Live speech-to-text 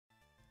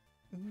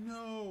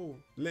No!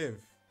 Live.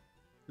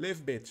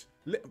 Live, bitch.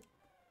 Live.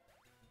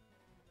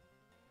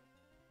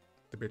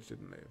 The bitch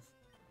didn't live.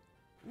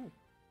 Ooh.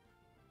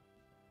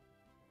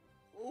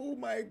 Oh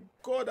my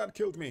god, that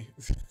killed me.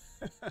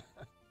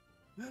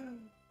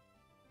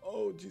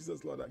 Oh,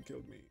 Jesus, Lord, that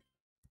killed me.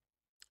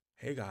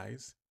 Hey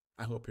guys,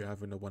 I hope you're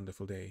having a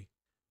wonderful day.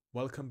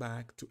 Welcome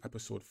back to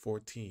episode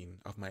 14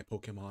 of my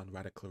Pokemon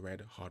Radical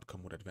Red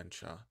hardcore mode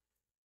adventure.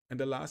 In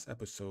the last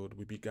episode,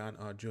 we began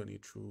our journey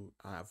through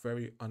a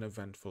very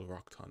uneventful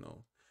rock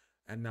tunnel,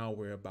 and now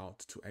we're about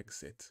to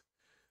exit.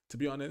 To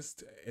be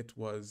honest, it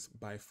was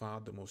by far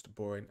the most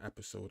boring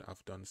episode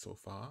I've done so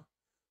far.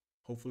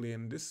 Hopefully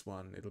in this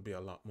one, it'll be a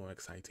lot more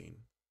exciting.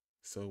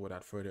 So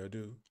without further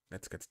ado,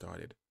 let's get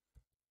started.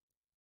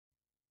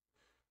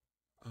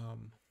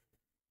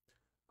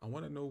 I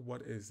want to know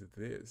what is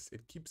this.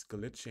 It keeps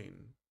glitching.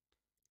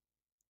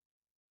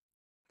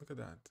 Look at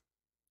that.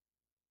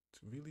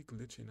 It's really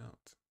glitching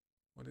out.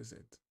 What is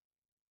it?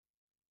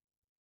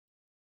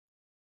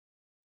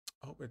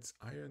 Oh, it's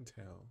Iron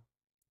Tail.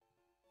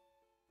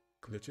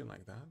 Glitching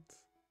like that?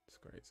 It's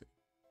crazy.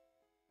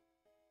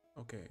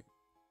 Okay.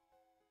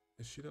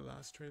 Is she the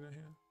last trainer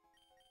here?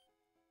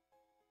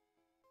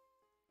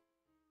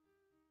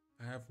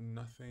 I have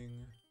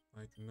nothing,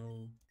 like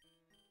no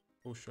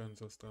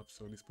potions or stuff,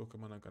 so these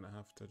Pokemon are gonna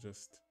have to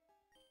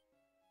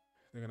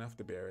they're gonna have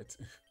to bear it.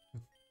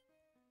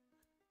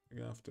 They're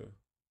gonna have to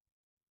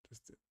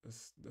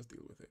just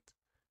deal with it.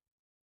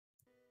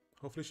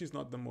 Hopefully she's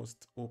not the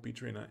most OP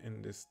trainer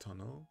in this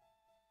tunnel.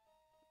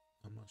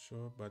 I'm not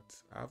sure, but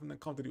I haven't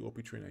encountered the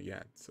OP trainer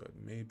yet, so it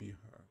may be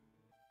her.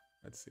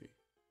 Let's see.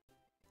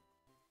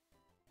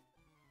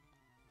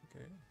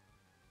 Okay.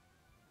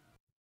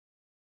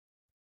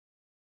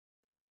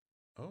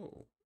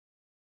 Oh.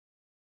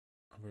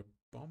 Our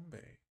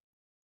Bombay.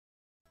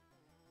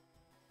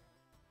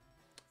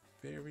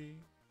 Fairy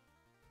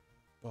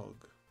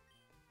Bug.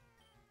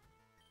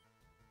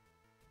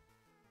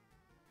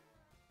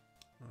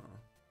 Oh.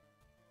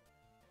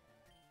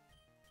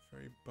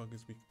 Fairy Bug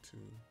is weak to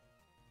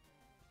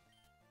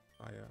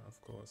fire, of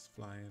course,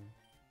 flying.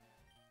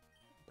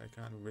 But I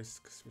can't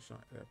risk switching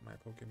out my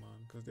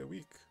Pokemon because they're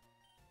weak.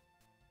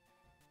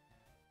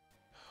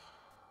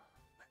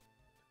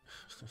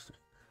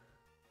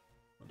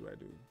 What do I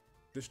do?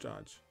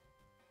 Discharge.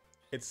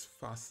 It's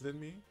faster than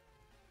me.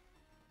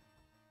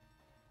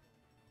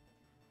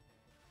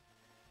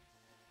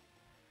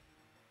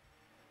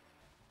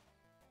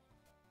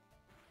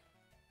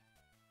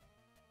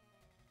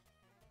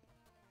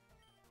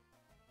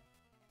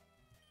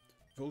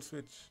 Volt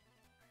switch.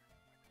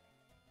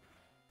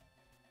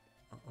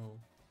 Uh-oh.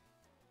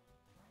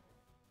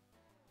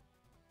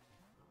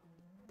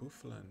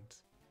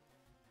 Buffland.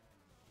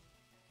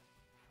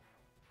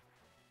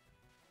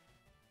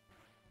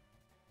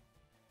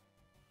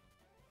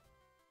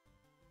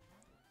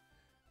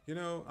 You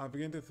know, I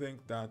begin to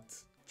think that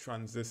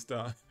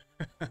transistor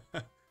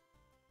that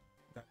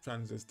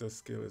transistor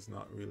skill is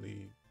not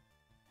really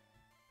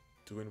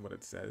doing what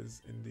it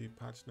says in the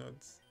patch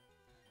notes.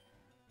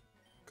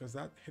 Because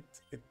that hit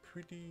it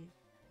pretty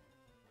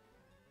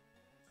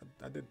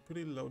that did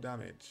pretty low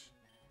damage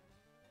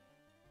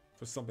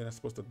for something that's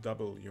supposed to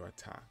double your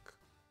attack.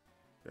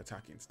 Your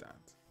attacking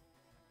stat.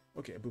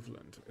 Okay,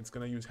 Buffland. It's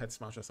gonna use Head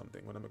Smash or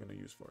something. What am I gonna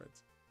use for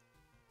it?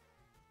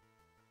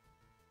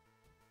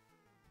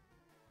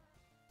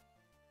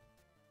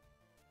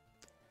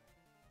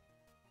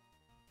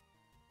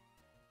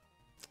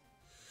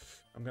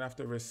 I'm gonna have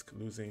to risk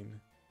losing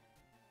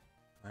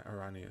my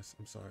Aranius.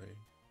 I'm sorry.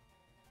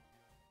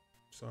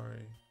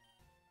 Sorry.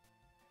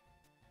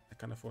 I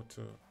can't afford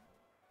to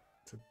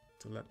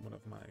let one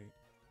of my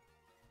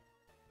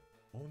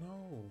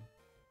one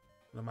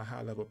of my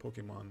high level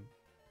Pokemon,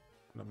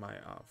 one of my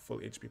full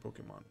HP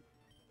Pokemon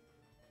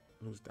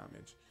lose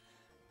damage.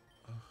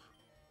 Ugh.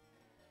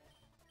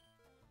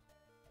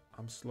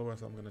 I'm slower,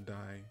 so I'm gonna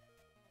die.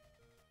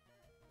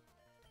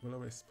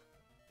 Will-O-Wisp.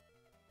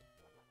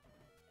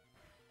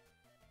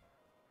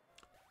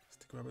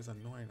 Stick Grab is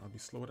annoying. I'll be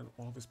slower than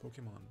all of his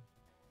Pokemon.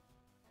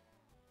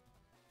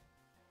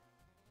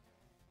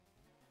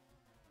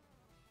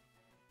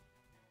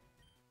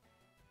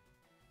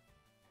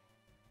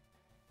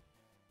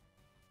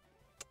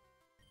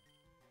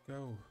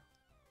 Go.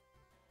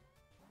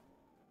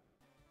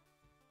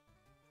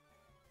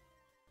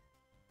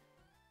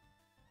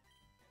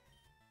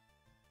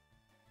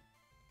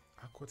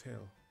 Aqua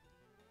Tail.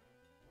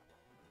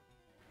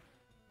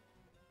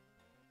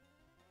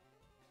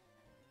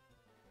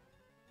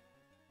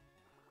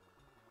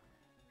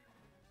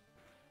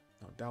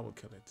 Now that will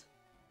kill it.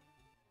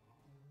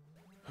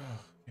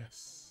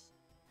 Yes.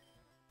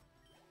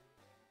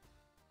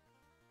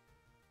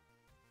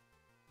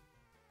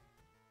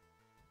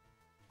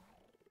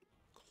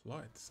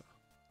 Cloyetza.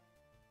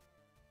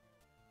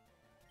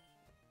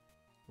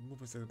 What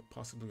move is it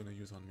possibly going to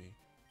use on me?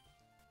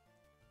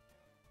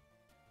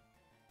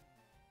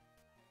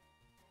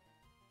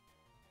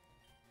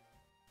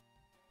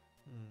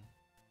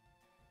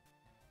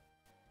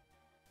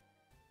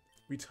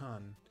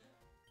 Return.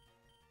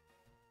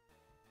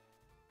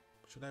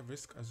 Should I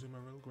risk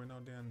Azumarill going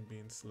out there and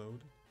being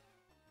slowed?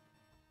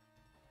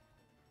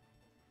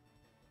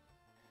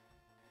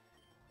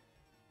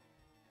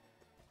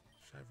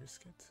 Should I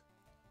risk it?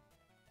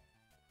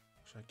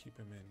 Should I keep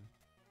him in?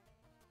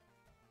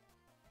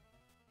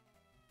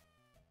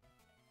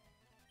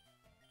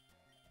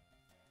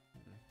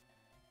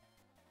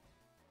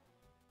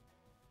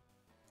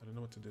 I don't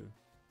know what to do.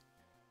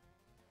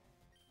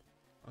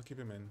 I'll keep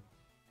him in.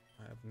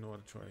 I have no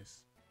other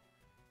choice.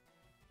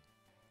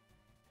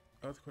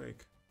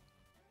 Earthquake.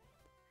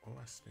 Oh,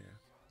 a spear.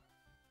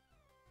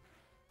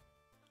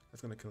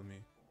 That's gonna kill me.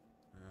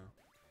 Yeah.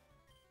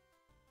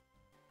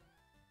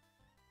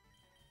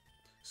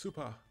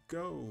 Super,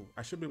 go!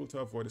 I should be able to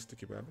avoid a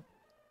sticky web.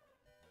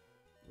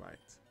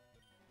 Right.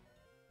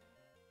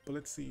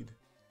 Bullet seed.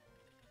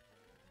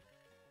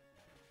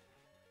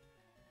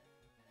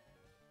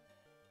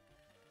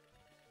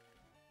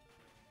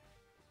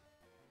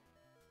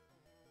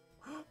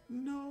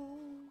 No!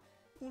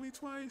 Only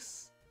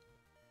twice!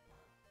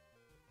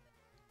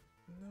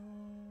 No!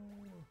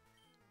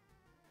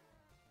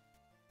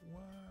 Why?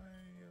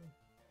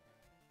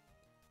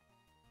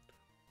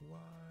 Why?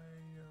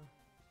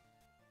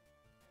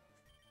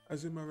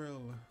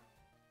 Azumarill.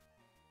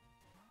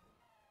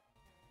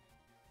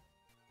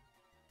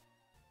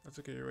 That's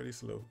okay, you're already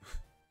slow.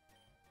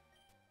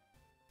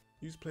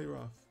 Use play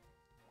rough.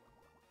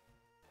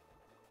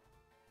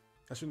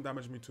 That shouldn't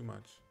damage me too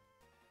much.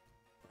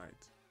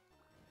 Right.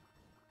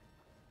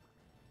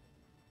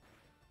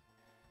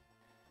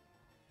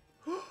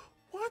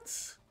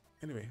 What?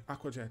 Anyway,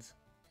 Aqua Jet.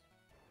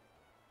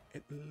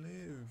 It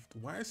lived.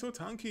 Why is it so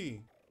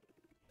tanky?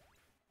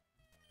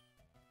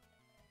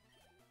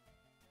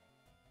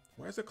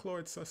 Why is the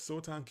Chloride so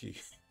tanky?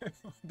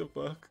 What the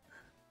fuck?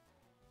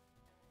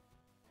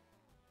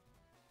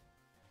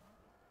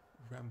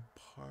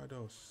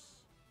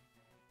 Rampardos.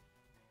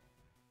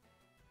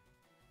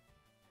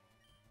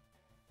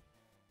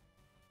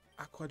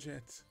 Aqua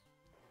Jet.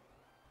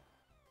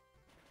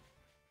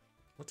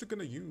 What's it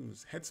gonna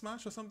use? Head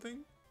Smash or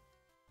something?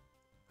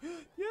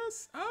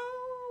 Yes!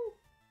 Oh!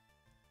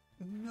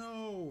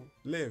 No!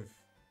 Live.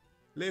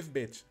 Live,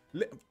 bitch.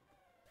 Live.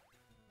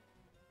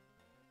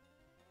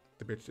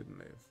 The bitch didn't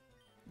live.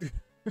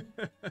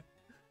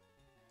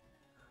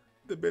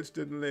 The bitch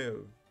didn't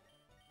live.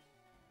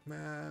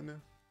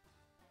 Man.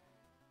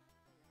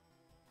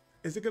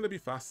 Is it gonna be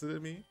faster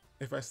than me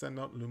if I send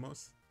out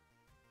Lumos?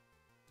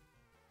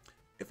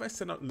 If I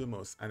send out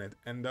Lumos and it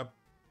end up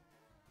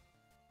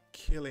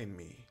killing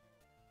me,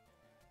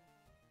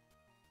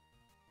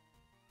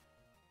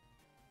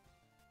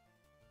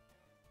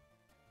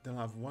 then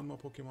I'll have one more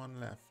Pokemon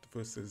left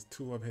versus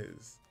two of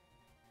his.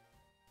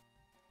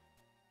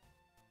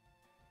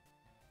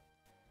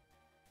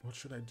 What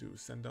should I do?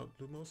 Send out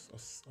Lumos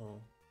or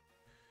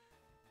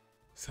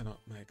send out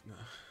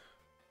Magna?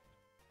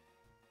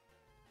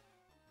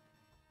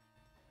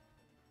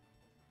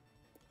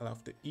 I'll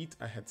have to eat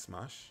a Head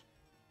Smash.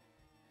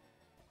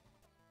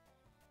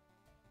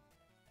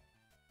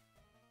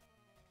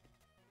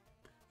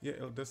 Yeah,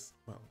 it'll just,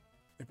 well,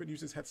 if it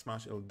uses Head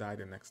Smash, it'll die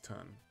the next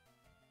turn.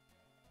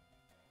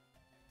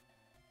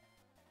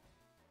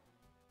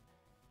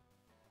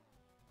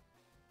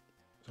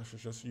 So I should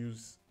just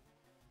use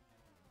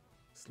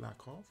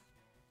Slack Off.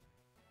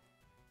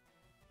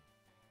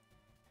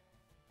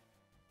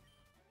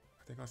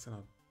 I think I'll send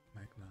out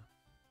Magna.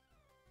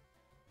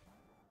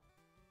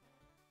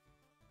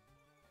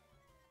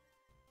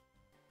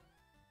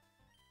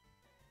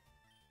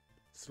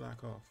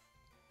 Slack Off.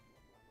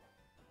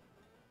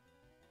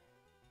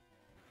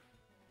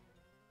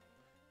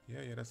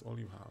 Yeah, that's all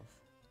you have.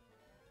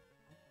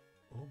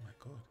 Oh my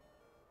god.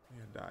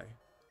 Yeah, die.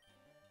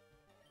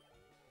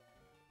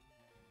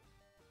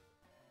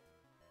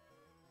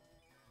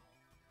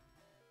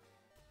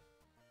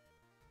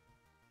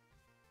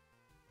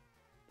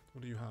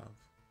 What do you have?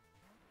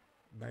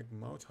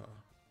 Magmota.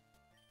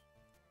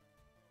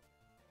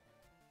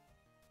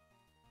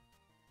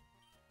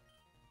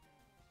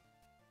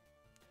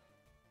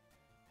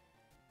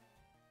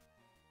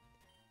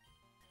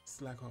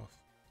 Slack Off.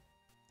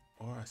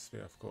 Or a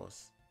Sphere, of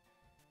course.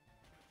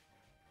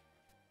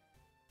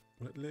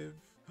 Will it live?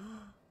 No.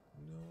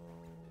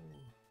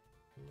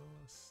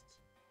 Lost.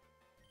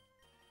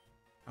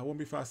 I won't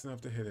be fast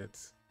enough to hit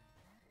it.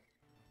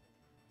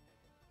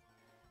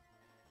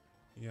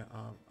 Yeah,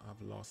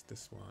 I've lost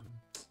this one.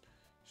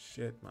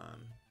 Shit,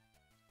 man.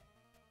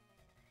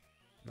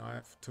 Now I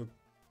have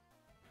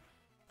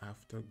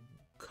to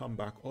come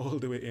back all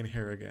the way in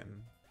here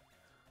again.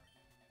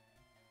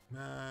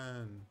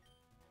 Man.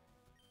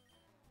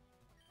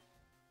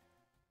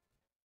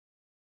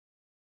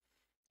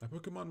 My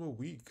Pokemon were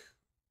weak.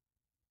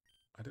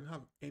 I didn't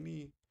have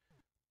any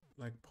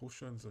like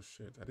potions or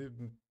shit. I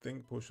didn't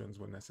think potions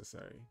were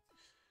necessary.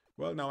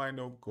 Well, now I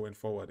know going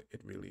forward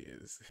it really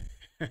is.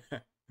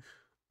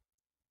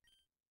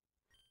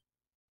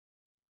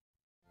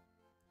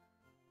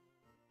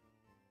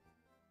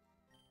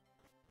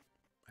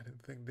 I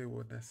didn't think they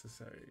were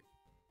necessary.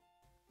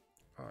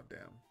 Oh,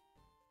 damn.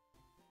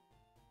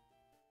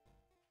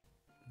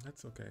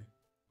 That's okay.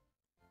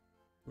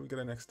 We'll get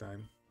it next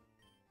time.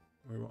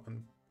 We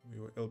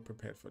were ill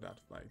prepared for that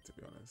fight, to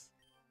be honest.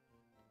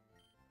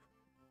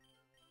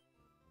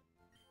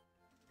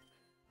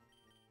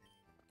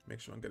 Make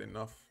sure I get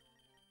enough.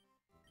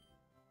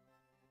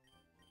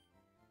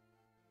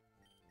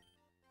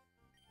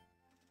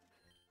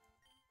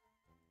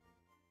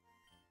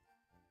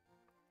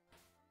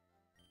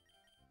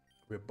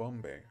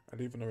 Rebombe. I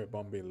don't even know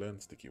Rebombe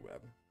learned Sticky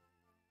Web.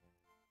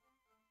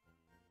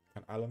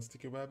 Can I learn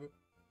Sticky Web?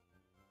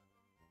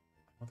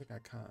 I don't think I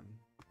can.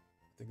 I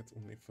think it's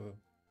only for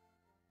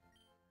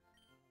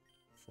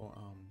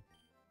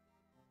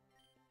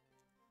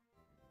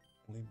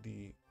only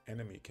the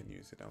enemy can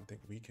use it. I don't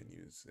think we can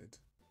use it.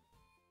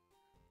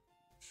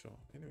 Sure.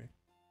 Anyway,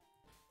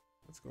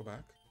 let's go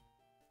back.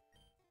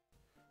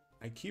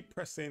 I keep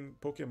pressing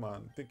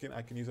Pokemon, thinking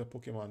I can use a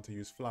Pokemon to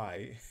use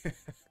fly,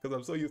 because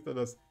I'm so used to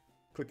just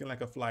clicking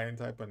like a flying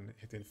type and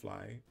hitting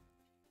fly.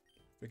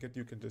 Forget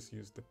you can just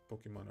use the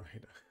Pokemon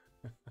right.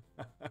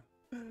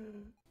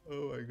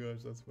 Oh my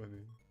gosh, that's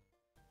funny.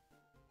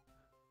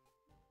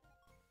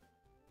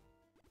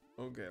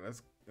 Okay,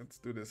 let's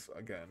do this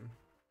again.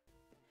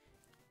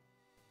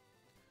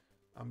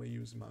 I'm gonna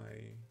use my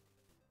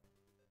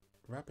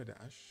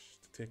Rapidash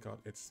to take out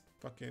its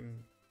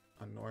fucking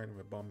annoying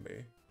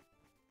Rebombe.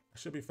 I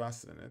should be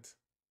faster than it.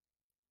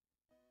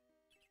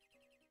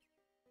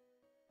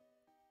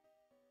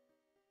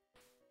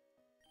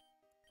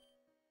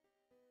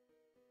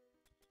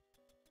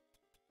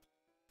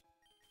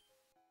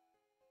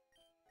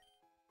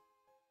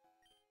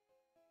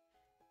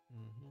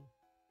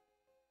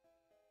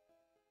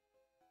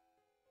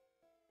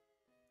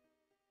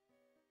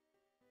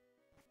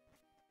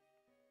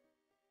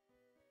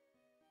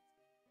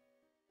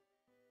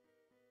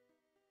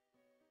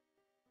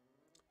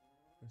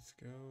 Let's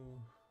go.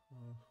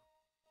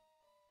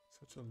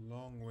 Such a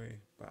long way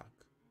back.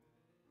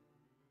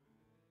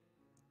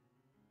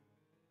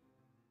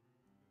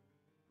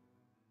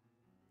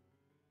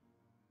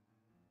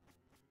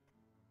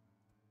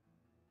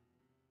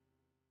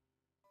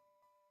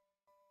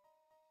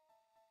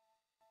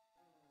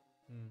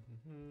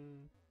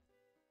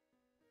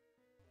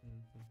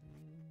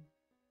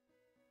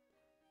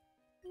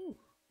 Ooh.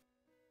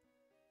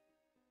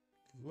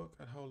 Look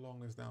at how long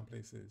this damn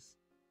place is.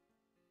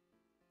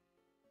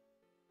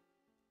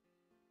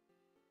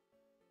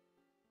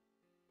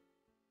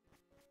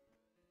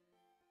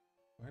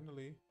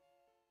 Finally.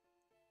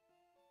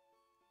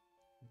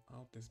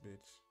 Out this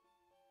bitch.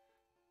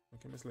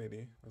 Okay, Miss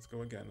Lady. Let's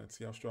go again. Let's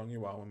see how strong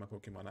you are when my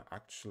Pokemon are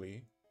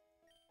actually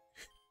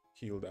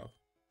healed up.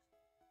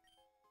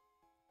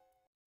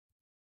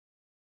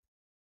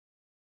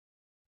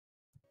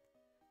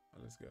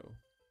 Let's go.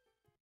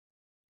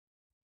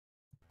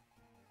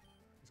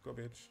 Let's go,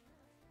 bitch.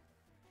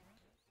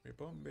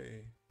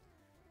 Rebombe.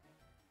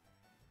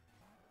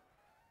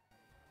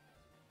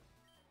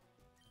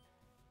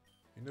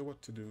 You know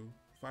what to do.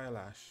 Fire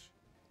Lash.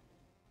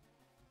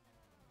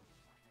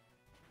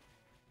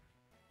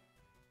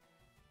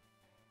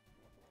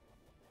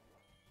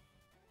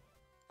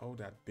 Oh,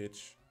 that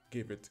bitch.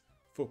 Give it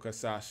Focus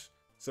Sash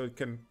so it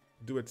can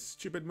do its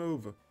stupid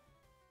move.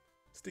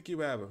 Sticky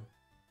Web.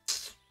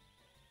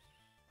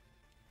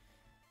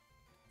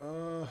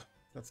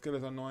 That skill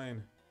is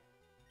annoying.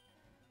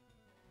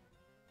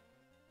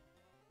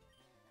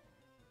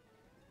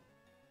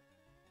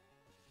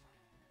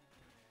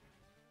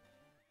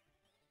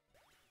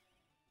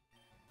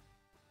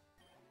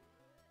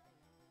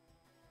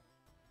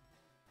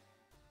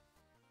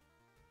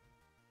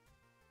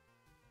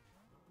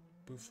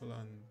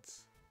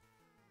 Bufflant.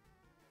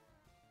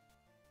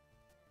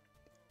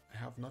 I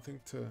have nothing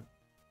to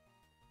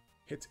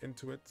hit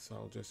into it, so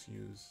I'll just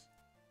use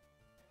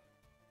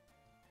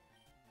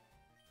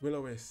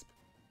Will-O-Wisp.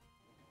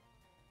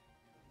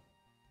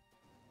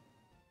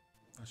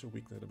 I should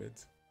weaken it a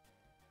bit.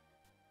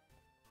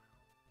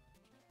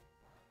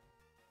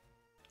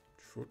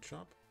 Throat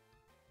Chop?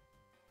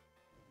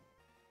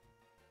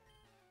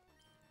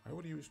 Why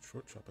would you use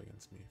Throat Chop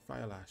against me?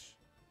 Fire Lash.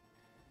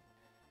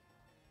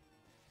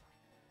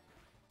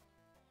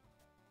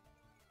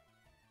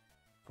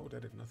 Oh,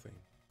 that did nothing.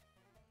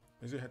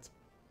 Is your head?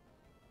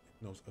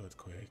 It knows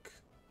Earthquake.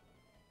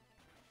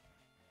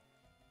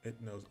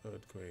 It knows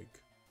Earthquake.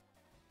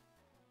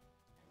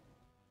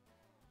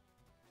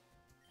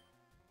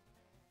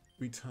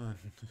 Return.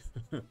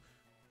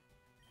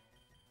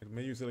 It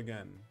may use it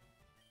again.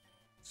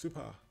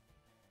 Super.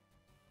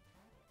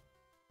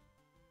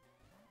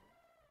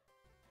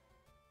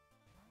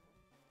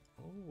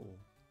 Oh,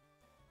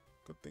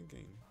 good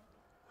thinking.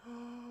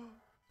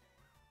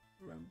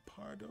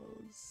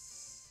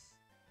 Rampardos.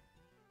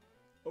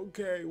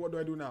 Okay, what do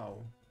I do now?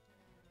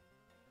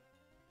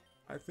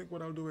 I think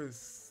what I'll do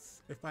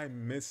is, if I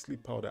miss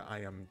Sleep Powder,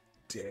 I am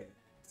dead.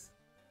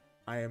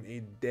 I am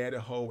a dead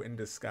hoe in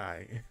the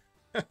sky.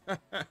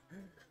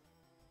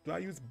 Do I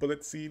use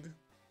Bullet Seed?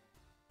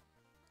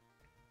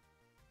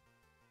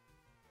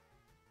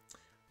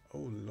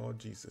 Oh Lord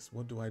Jesus,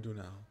 what do I do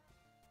now?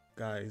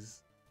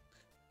 Guys,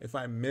 if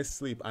I miss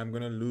Sleep, I'm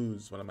gonna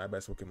lose one of my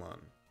best Pokemon.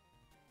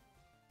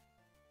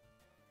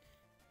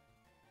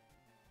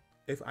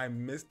 if I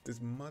missed this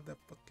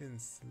motherfucking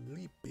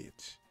sleep,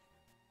 bitch.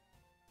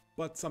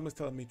 But someone's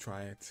telling me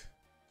try it.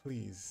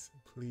 Please,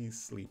 please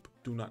sleep.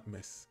 Do not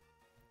miss.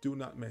 Do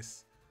not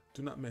miss.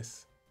 Do not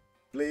miss.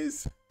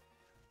 Please.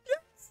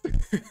 Yes.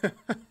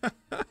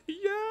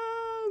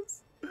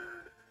 Yes.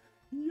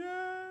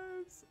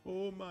 Yes.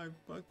 Oh my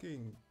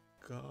fucking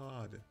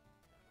God.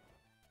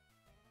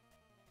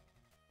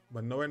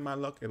 But knowing my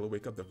luck, it'll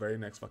wake up the very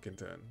next fucking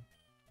turn.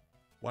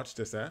 Watch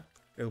this, eh?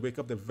 It'll wake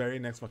up the very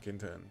next fucking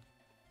turn.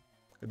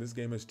 This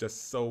game is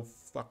just so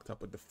fucked up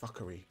with the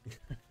fuckery.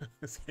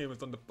 This game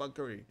is on the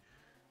fuckery.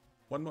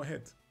 One more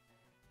hit.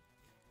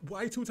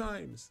 Why 2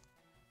 times?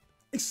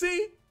 You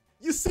see?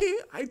 You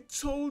see? I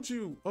told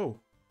you. Oh.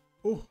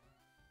 Oh.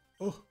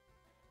 Oh.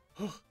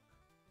 Oh.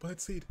 Bullet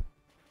seed.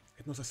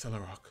 It knows a cellar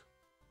rock.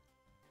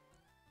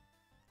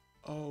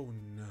 Oh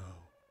no.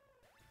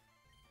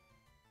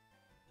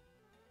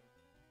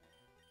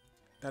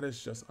 That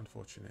is just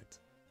unfortunate.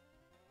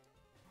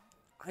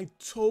 I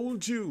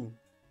told you.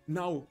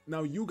 Now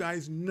you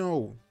guys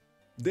know.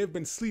 They've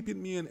been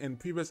sleeping me in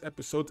previous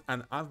episodes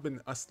and I've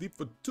been asleep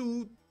for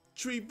 2,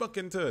 3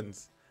 fucking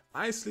turns.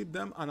 I sleep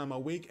them and I'm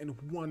awake in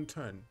 1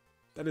 turn.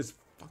 That is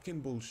fucking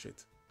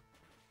bullshit.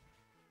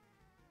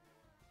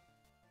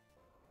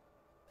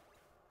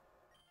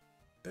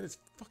 That is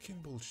fucking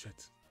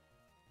bullshit.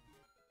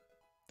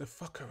 The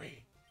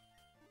fuckery.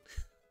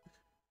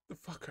 The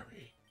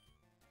fuckery.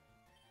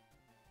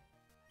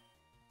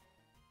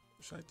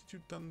 Should I teach you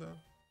thunder?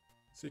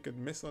 So you could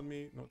miss on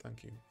me? No,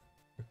 thank you.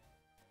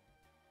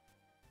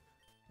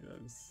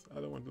 Yes, I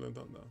don't want to learn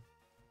thunder.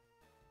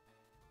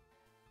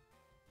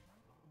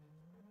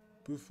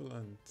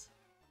 Buffalant.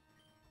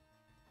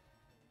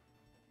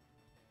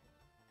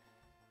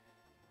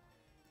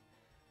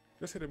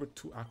 Just hit it with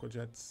 2 aqua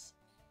jets.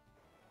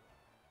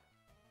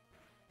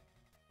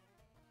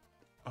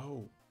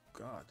 Oh,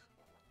 God.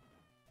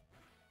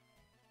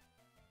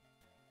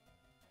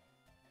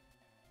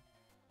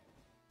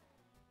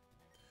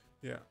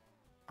 Yeah,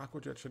 aqua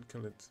jet should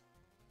kill it.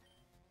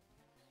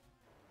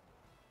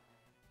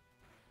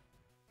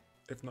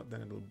 If not,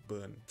 then it'll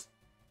burn.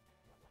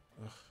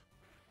 Ugh.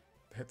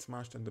 The head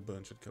smashed and the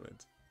burn should kill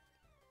it.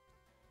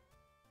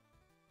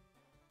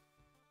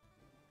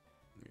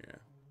 Yeah.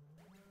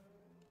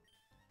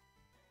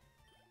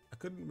 I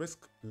couldn't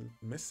risk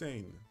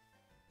missing.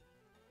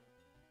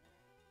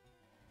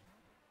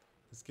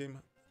 This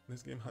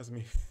game has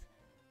me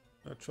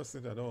not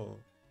trusted at all.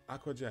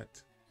 Aqua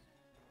jet.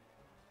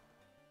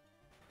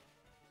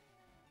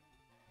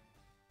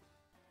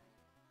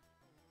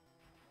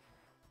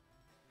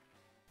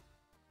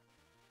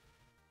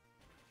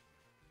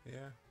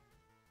 Yeah,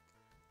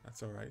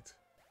 that's alright.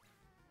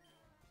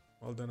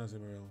 Well done,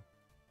 Azumarill.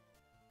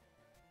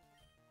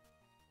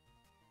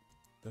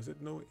 Does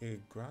it know a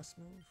grass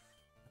move?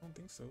 I don't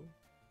think so.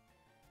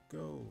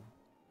 Go.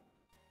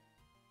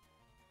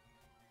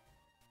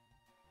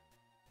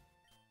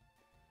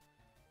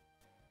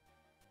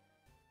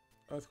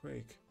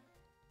 Earthquake.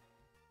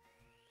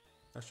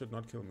 That should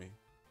not kill me.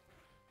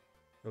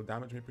 It'll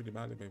damage me pretty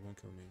badly, but it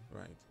won't kill me.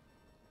 Right.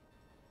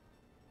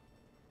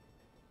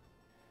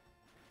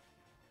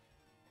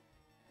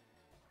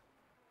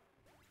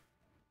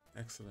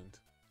 Excellent.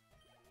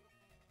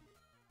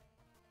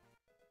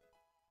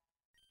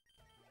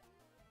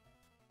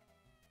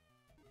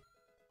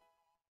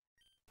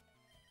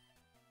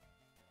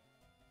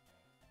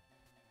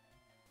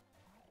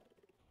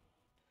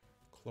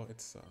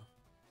 Cloitza.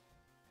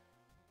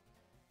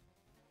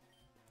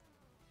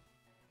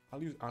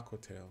 I'll use Aqua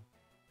Tail.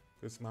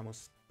 This is my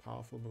most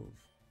powerful move.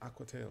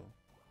 Aqua Tail.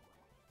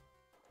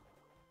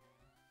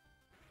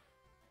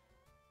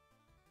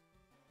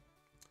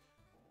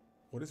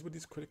 What is with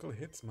these critical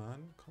hits,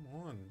 man? Come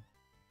on.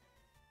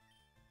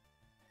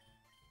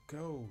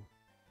 Go.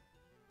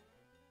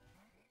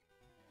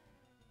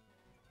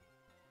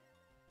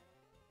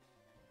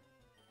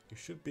 You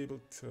should be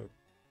able to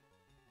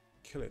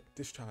kill it.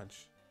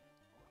 Discharge.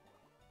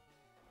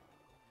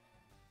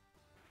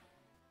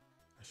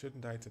 I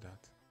shouldn't die to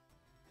that.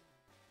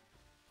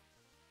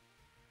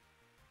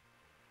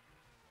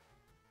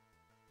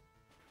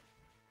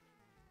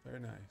 Very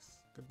nice.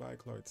 Goodbye,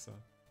 Cloitza.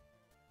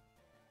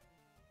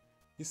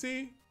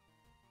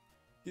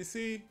 You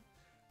see,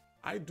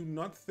 I do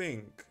not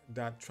think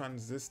that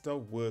Transistor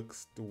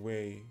works the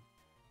way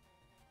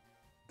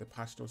the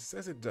patch note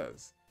says it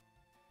does.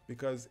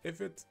 Because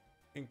if it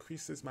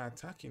increases my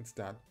attacking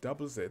stat,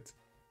 doubles it,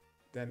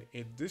 then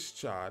a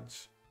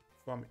discharge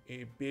from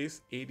a base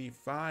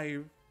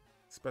 85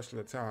 special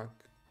attack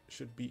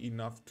should be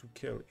enough to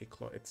kill a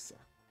Cloitza.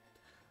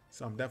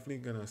 So I'm definitely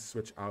gonna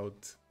switch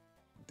out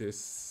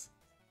this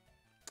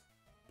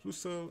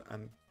Plusle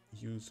and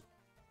use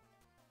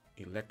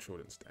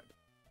Electrode instead,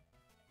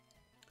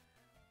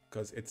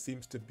 because it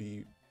seems to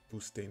be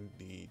boosting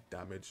the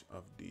damage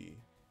of the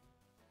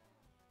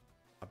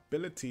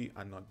ability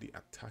and not the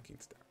attacking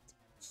stat.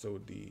 So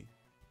the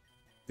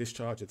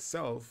discharge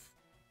itself,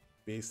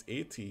 base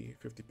 80,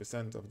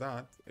 50% of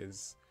that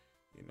is,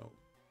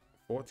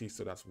 40,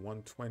 so that's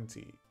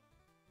 120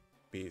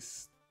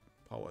 base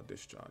power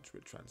discharge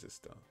with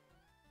transistor,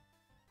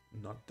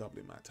 not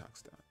doubling my attack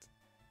stat.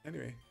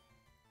 Anyway,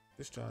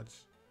 discharge.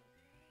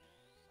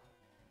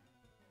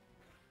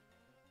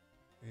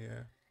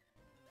 Yeah.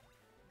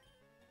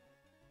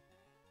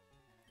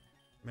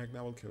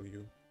 Magna will kill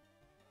you.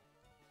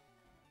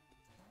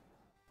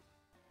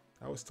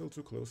 I was still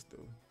too close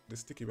though. The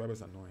sticky web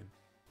is annoying.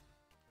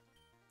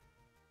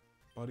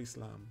 Body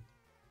slam.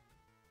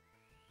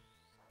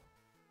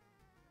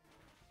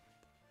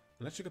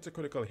 Unless she gets a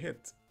critical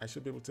hit, I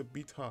should be able to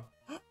beat her.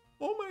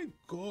 Oh my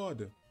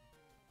god!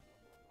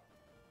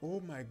 Oh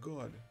my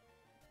god.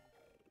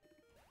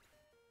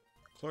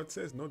 Clord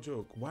says, no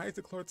joke. Why is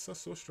the Clord so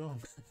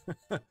strong?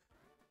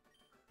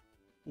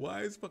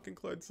 Why is fucking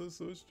Clord so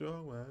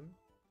strong, man?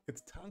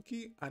 It's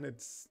tanky and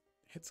it's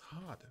hits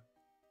hard.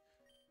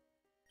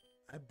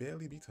 I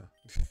barely beat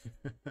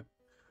her.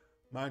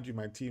 Mind you,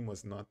 my team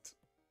was not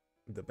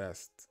the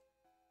best.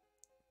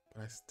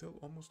 But I still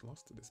almost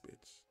lost to this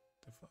bitch.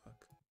 The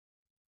fuck?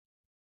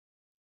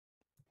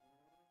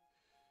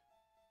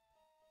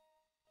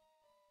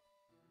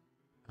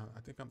 I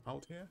think I'm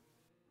out here.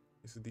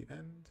 This is the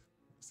end.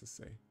 What's this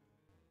say?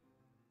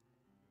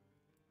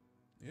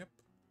 Yep.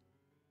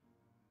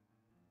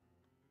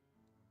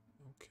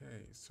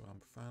 Okay, so I'm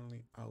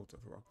finally out of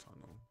Rock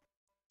Tunnel.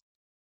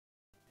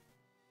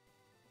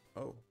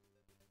 Oh.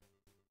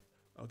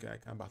 Okay, I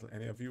can't battle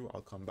any of you. I'll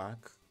come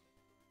back.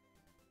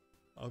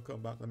 I'll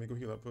come back. Let me go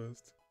heal up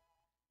first.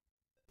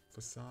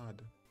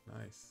 Facade.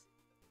 Nice.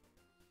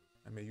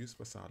 I may use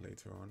Facade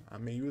later on. I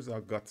may use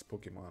our Guts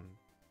Pokemon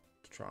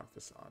to try out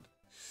Facade.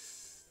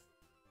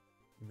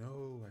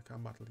 No, I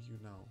can't battle you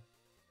now.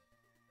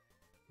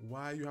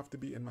 Why you have to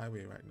be in my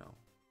way right now?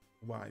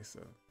 Why,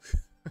 sir?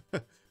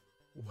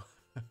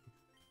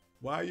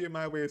 Why are you in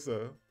my way,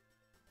 sir?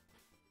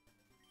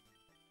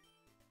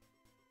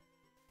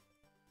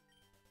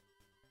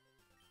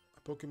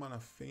 A Pokemon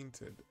have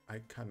fainted. I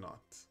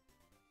cannot.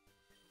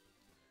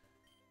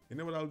 You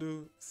know what I'll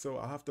do? So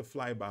I'll have to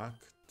fly back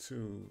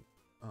to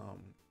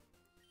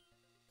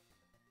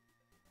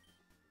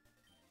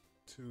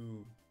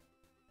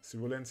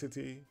Cerulean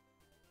City.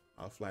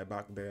 I'll fly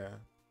back there,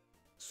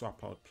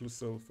 swap out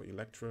Plusle for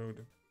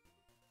Electrode.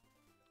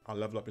 I'll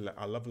level up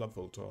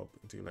Voltorb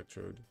into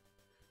Electrode,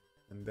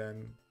 and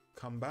then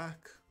come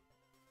back.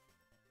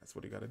 That's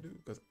what you gotta do,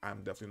 because I'm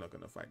definitely not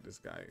gonna fight this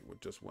guy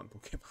with just one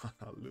Pokemon.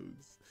 I'll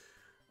lose.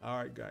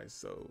 Alright guys,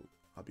 so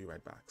I'll be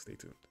right back. Stay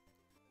tuned.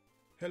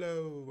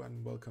 Hello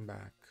and welcome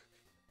back.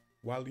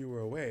 While you were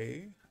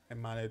away, I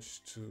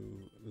managed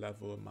to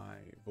level my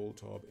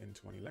Voltorb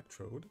into an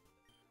Electrode.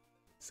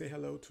 Say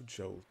hello to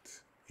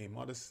Jolt, a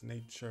modest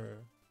nature,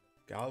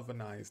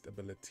 galvanized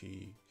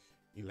ability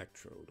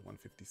Electrode.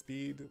 150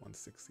 speed,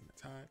 116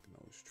 attack,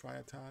 nose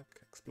tri-attack,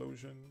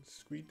 explosion,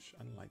 screech,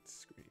 and light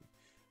screen.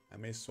 I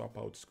may swap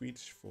out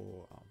Screech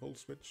for Volt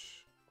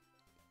Switch,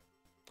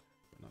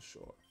 but not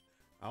sure.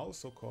 I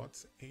also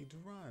caught a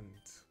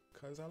Durant,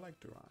 because I like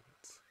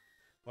Durant.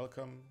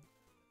 Welcome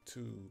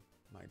to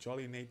my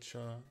Jolly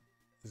Nature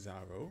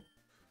Zaro.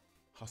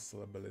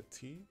 Hustle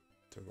ability,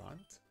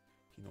 Durant.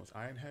 He knows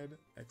Iron Head,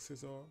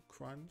 Excisor,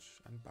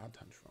 Crunch, and Bad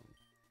Tantrum.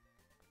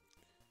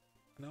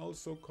 And I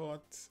also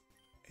caught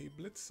a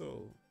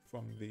Blitzel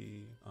from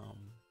the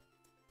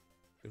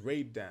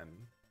Raid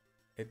Den.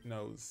 It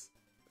knows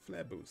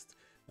Flare Boost.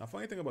 Now,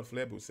 funny thing about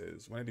Flare Boost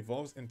is when it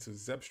evolves into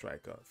Zeb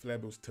Striker, Flare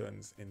Boost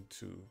turns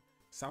into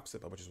Sap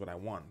Sipper, which is what I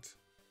want.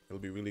 It'll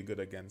be really good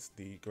against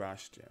the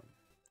Grass Gym.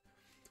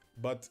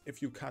 But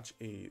if you catch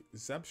a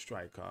Zeb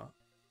Striker,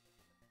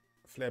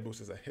 Flare Boost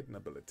is a hidden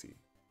ability.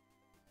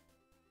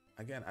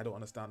 Again, I don't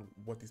understand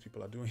what these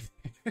people are doing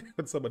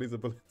with somebody's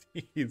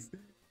abilities.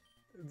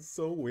 It's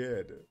so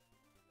weird.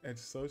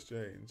 It's so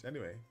strange.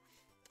 Anyway,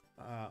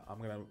 I'm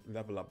going to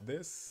level up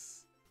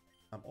this.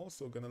 I'm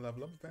also going to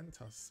level up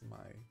Ventus,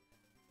 my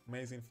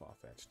amazing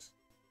Farfetch'd.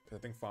 Because I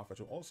think Farfetch'd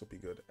will also be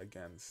good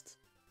against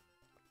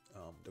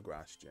the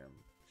Grass Gym.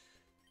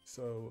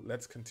 So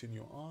let's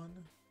continue on.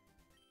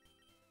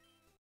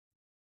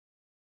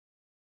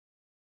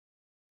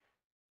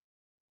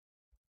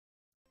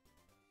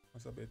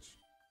 What's up, bitch?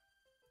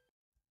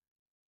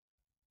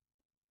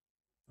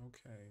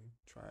 Okay,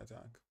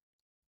 tri-attack.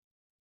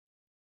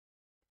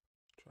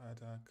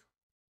 Tri-attack.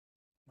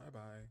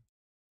 Bye-bye.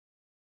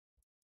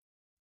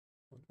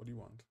 What do you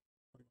want?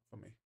 What do you want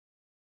from me?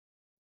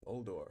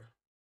 Boldor.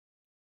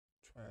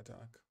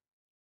 Tri-attack.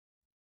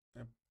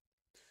 Yep.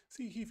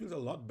 See, he feels a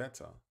lot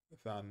better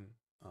than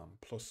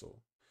Plusle.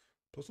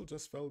 Plusle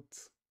just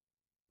felt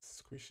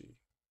squishy.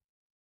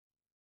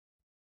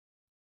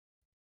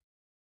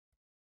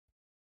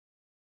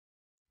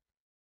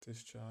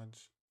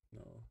 Discharge.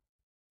 No.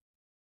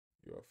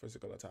 You're a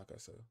physical attacker,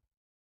 sir.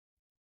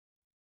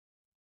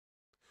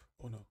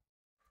 Oh no.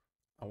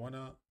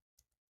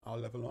 I'll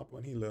level him up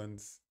when he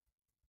learns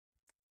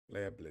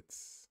Layer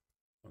Blitz.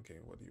 Okay,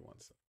 what do you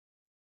want, sir?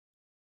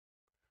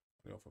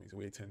 What do you want from me? He's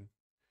waiting.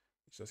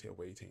 He's just here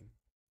waiting.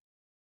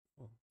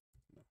 Oh,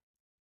 no.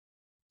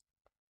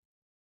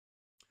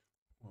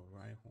 Oh,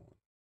 Rhyhorn.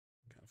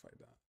 Can't fight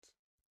that.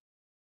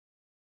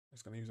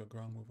 It's gonna use a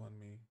ground move on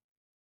me.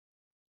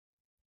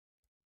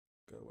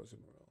 Go,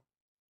 Azumarill.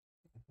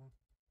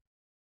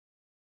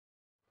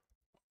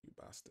 You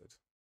bastard.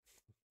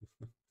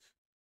 Do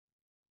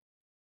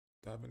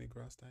I have any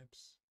grass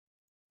types?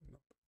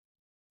 Nope.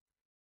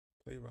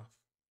 Play rough.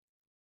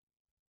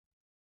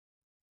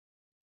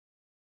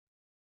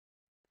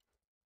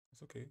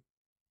 It's okay.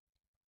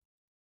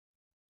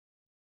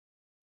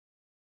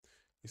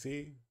 You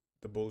see,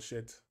 the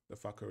bullshit, the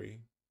fuckery.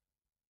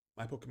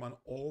 My Pokemon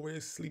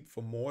always sleep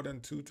for more than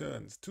 2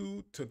 turns.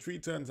 2 to 3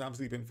 turns I'm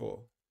sleeping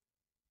for.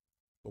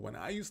 But when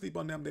I use sleep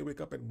on them, they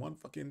wake up in 1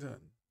 fucking turn.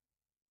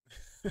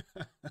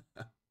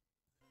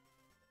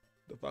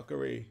 The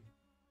fuckery.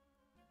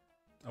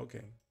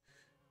 Okay.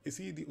 Is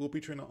he the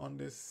OP trainer on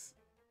this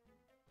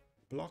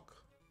block?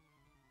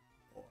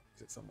 Or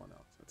is it someone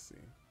else? Let's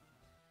see.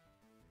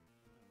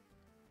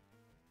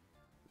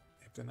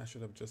 If then I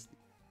should have just...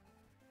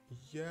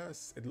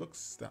 Yes, it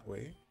looks that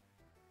way.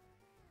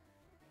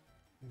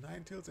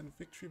 Ninetales and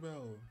Victory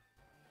Bell.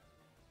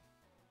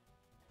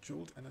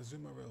 Jolt and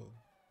Azumarill.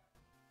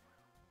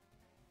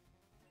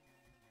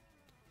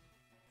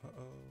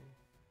 Uh-oh.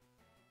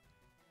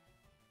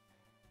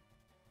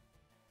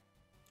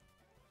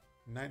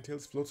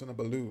 Ninetales floats on a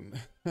balloon.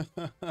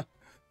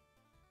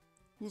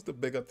 Who's the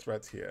bigger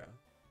threat here?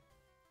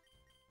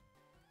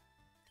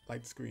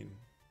 Light screen.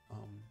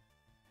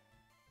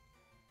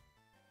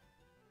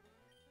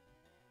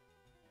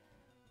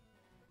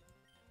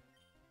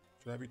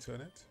 Should I return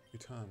it?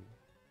 Return.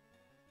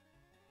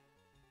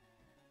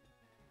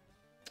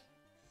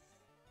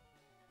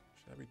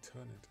 Should I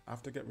return it? I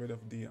have to get rid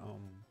of the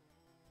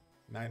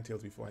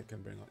Ninetales before I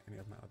can bring out any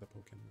of my other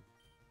Pokemon.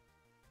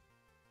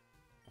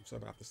 I'm sorry,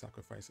 but I have to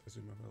sacrifice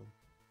Azumarill.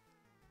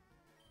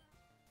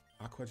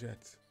 Aqua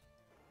Jet.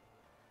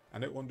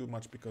 And it won't do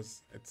much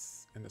because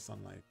it's in the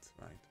sunlight,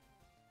 right?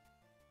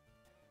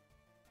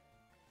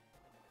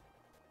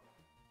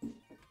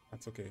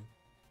 That's okay.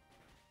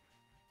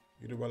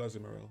 You do well,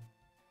 Azumarill.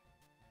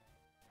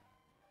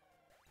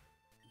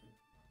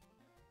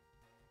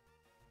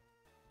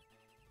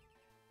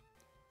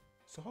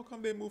 So how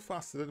come they move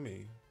faster than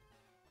me?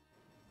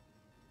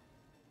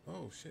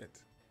 Oh,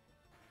 shit.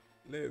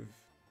 Live.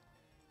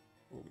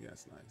 Oh,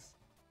 yes, nice.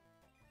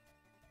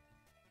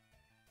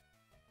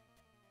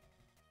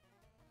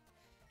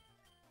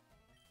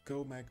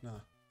 Go,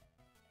 Magna.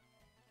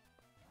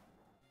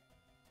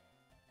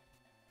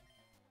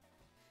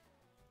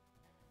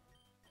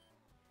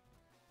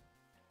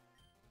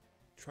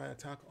 Try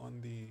attack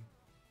on the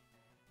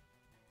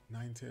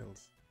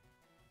Ninetales.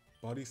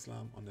 Body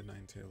slam on the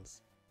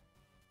Ninetales.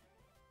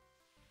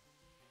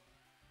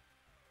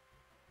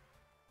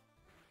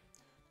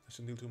 I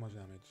shouldn't deal too much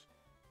damage.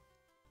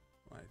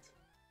 Right.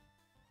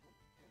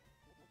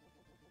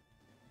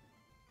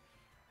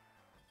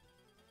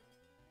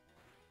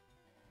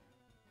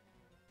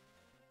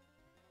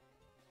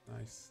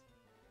 Nice.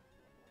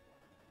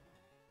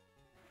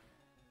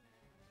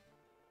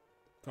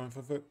 Coming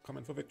for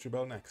Victory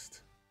Bell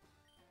next.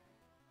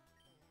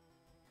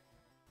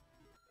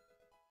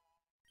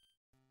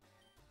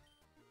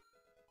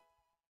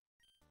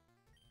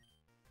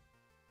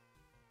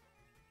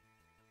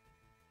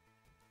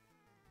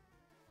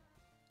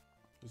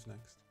 Who's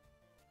next?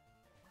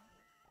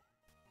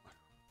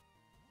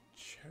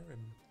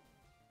 Cherrim.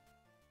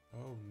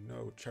 Oh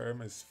no,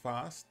 Cherrim is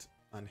fast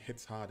and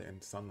hits hard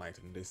in sunlight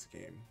in this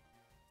game.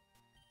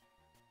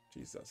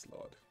 Jesus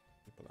Lord.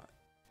 People are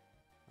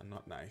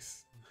not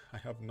nice. I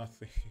have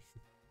nothing.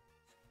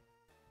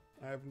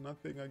 I have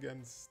nothing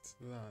against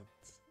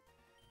that.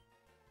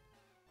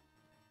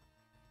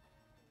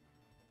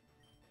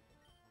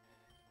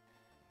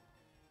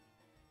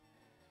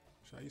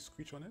 Should I use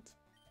Screech on it?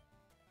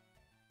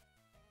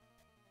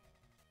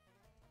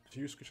 I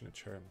should use Screech on the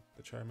Cherrim.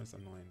 The Cherrim is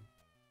annoying.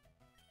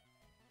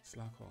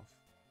 Slack off.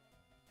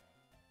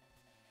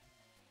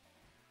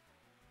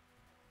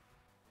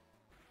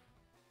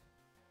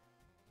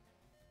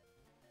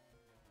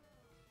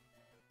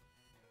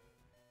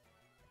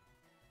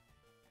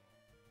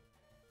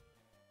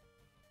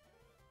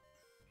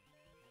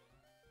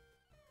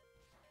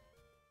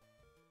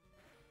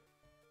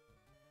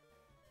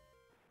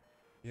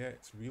 Yeah,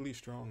 it's really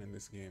strong in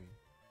this game.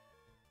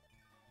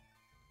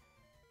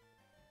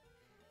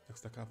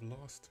 Looks like I've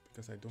lost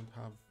because I don't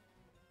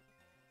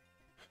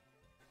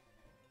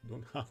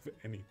have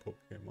any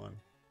Pokemon.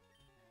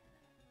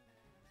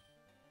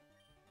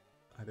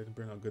 I didn't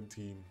bring a good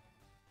team.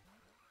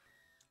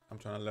 I'm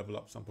trying to level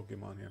up some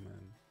Pokemon here,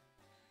 man.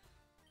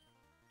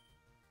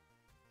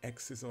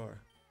 Excisor.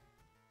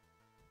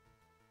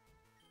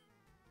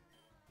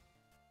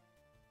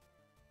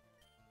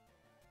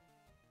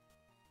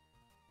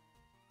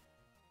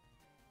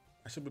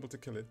 I should be able to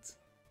kill it.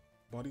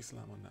 Body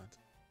slam on that.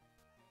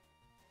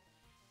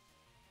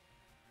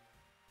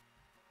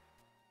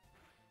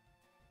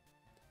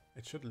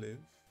 It should live.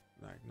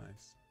 Like,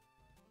 nice.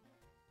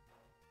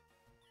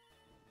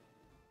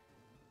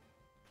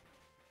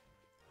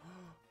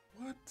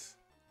 What?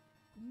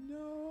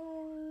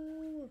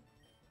 No!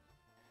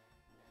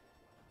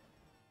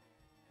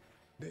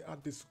 They are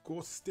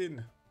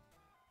disgusting.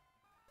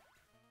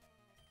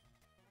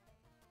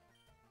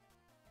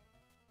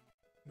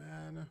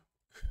 Man.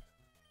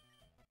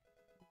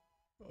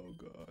 Oh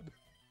god.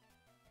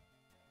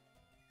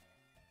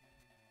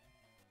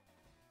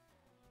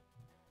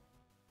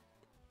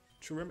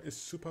 Churim is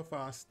super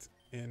fast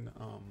in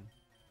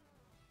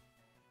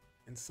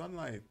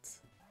sunlight.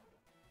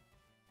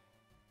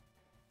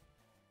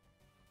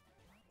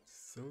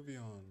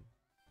 Sylveon.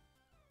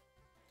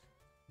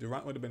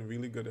 Durant would have been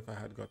really good if I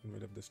had gotten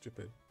rid of the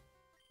stupid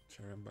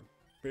Churim, but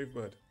Brave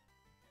Bird.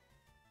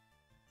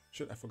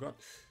 Shit, I forgot.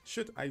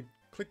 Shit, I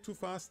clicked too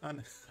fast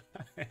and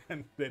I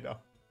ended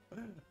up.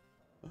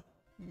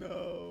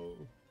 No.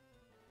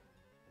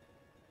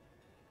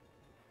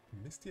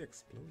 Misty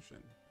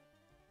Explosion.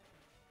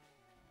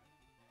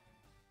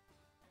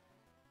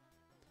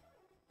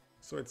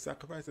 So it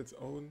sacrificed its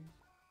own.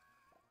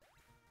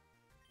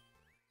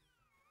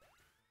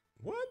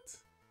 What?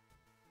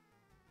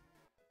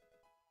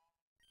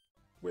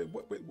 Wait,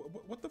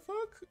 what the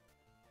fuck?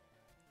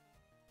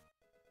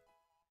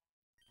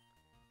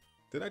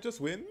 Did I just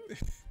win?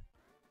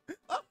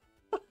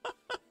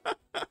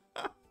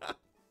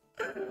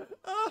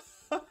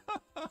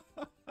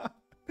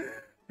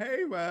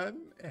 Hey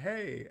man,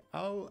 hey,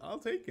 I'll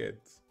take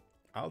it.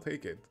 I'll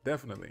take it,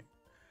 definitely.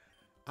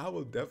 I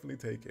will definitely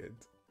take it.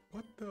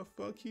 What the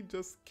fuck? He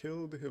just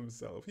killed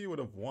himself. He would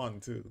have won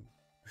too.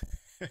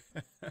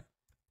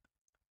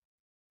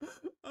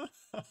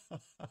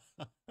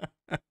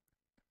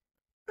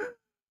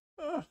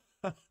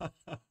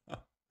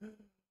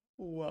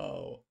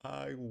 Wow,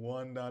 I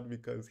won that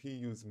because he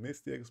used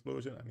Misty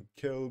Explosion and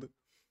killed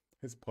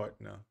his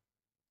partner.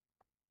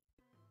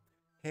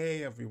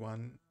 Hey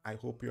everyone, I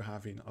hope you're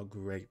having a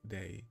great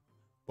day.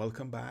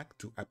 Welcome back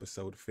to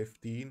episode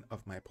 15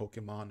 of my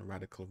Pokemon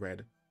Radical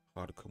Red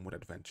Hardcore Mode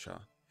adventure.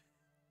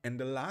 In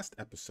the last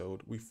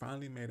episode, we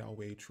finally made our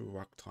way through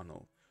Rock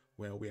Tunnel,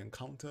 where we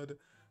encountered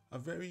a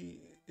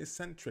very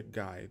eccentric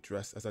guy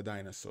dressed as a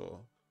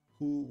dinosaur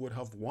who would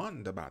have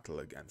won the battle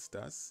against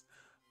us.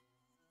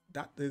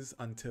 That is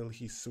until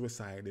he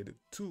suicided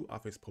 2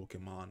 of his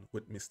Pokemon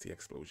with Misty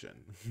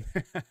Explosion.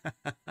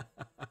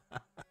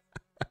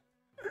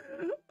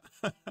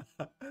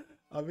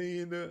 I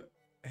mean,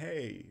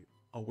 hey,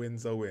 a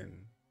win's a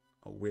win.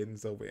 A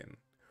win's a win.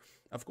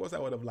 Of course, I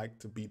would have liked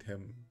to beat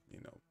him,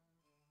 you know,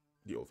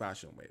 the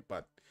old-fashioned way,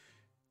 but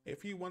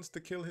if he wants to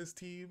kill his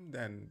team,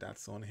 then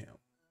that's on him.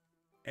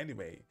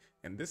 Anyway,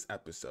 in this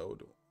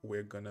episode,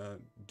 we're gonna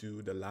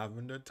do the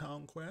Lavender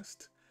Town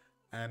quest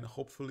and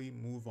hopefully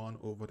move on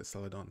over to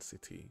Celadon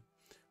City.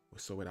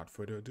 So without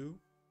further ado,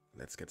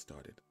 let's get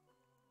started.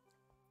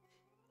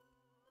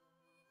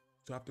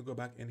 So I have to go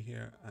back in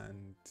here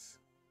and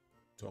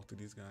talk to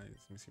these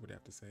guys. Let me see what they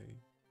have to say.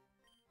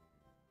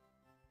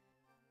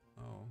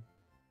 Oh,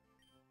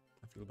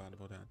 I feel bad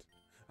about that.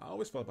 I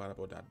always felt bad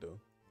about that though.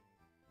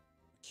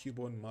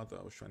 Cubone mother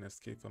was trying to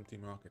escape from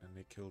Team Rocket and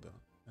they killed her.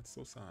 That's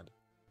so sad.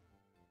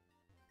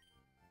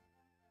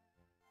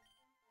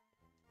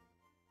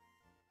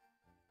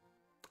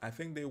 I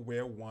think they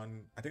wear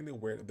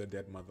the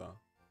dead mother.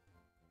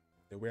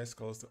 They wear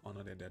skulls to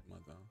honor their dead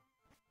mother.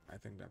 I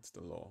think that's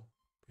the law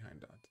behind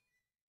that.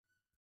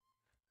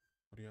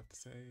 What do you have to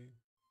say?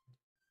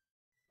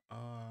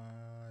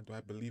 Do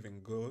I believe in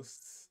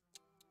ghosts?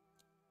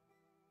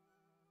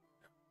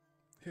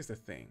 Here's the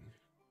thing.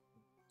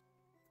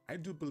 I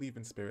do believe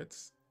in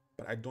spirits,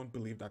 but I don't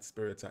believe that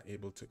spirits are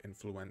able to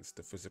influence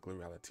the physical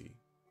reality,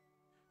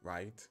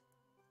 right?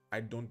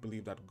 I don't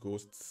believe that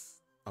ghosts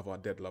of our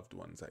dead loved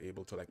ones are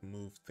able to like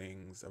move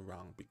things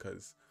around,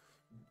 because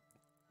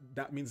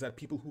that means that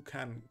people who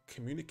can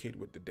communicate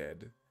with the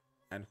dead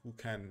and who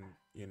can,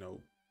 you know,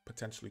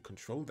 potentially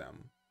control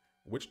them,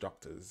 witch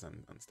doctors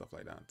and stuff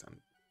like that, and,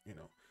 you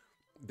know,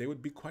 they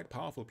would be quite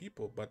powerful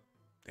people, but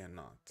they're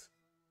not.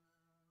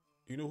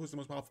 You know who's the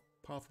most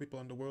powerful people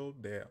in the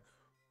world? They're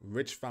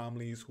rich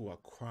families who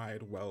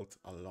acquired wealth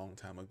a long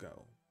time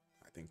ago.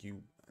 I think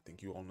you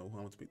all know who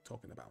I'm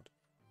talking about.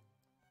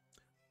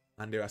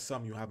 And there are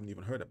some you haven't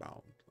even heard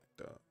about.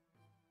 Like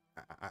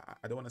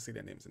I don't want to say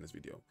their names in this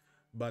video,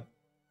 but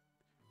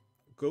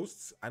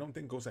ghosts, I don't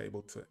think ghosts are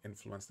able to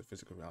influence the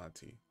physical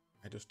reality.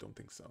 I just don't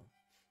think so.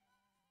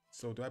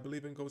 So do I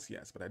believe in ghosts?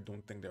 Yes, but I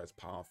don't think they're as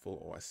powerful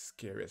or as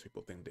scary as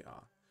people think they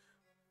are.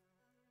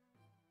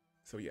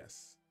 So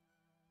yes.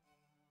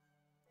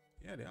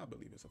 Yeah, they are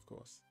believers, of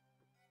course.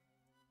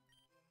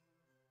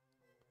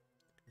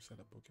 Set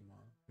up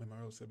Pokemon.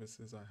 Memorial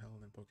services are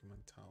held in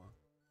Pokemon Tower.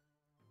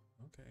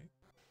 Okay.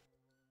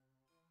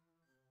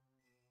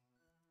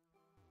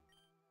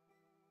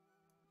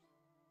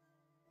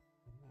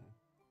 Oh.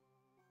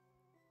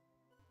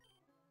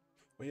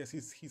 But yes,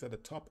 he's at the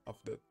top of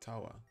the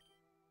tower.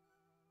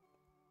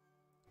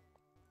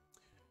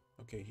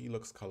 Okay, he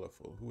looks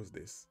colorful. Who is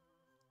this?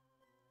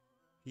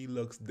 He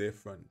looks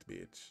different,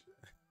 bitch.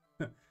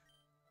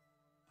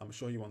 I'm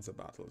sure he wants a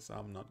battle, so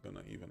I'm not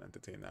gonna even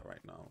entertain that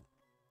right now.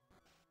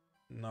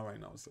 Not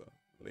right now, sir.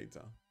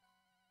 Later.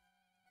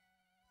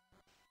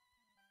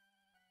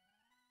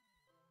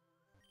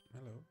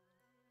 Hello.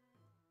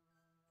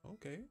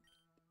 Okay.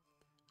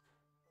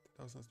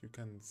 You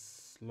can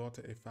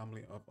slaughter a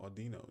family of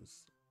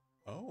Audinos.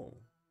 Oh.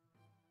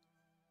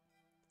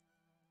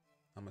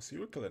 I'm a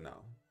serial killer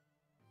now.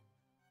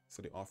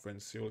 So they're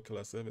offering serial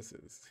killer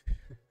services.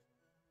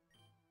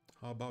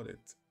 How about it?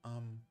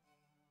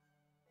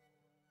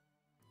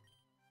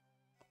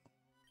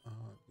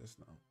 Just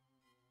now.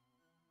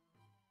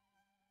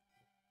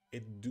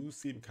 It do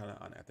seem kind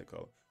of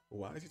unethical.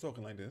 Why is he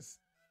talking like this?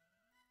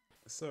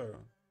 Sir,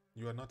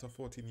 you are not a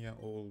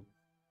 14-year-old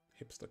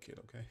hipster kid,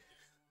 okay?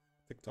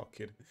 TikTok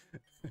kid.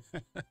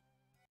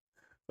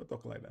 Don't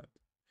talk like that.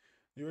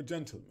 You're a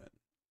gentleman.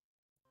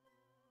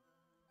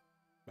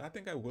 But I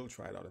think I will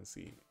try it out and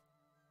see.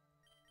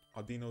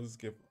 Audinos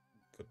give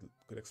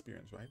good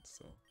experience, right?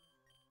 So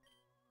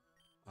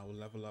I will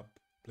level up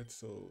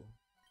Blitzo.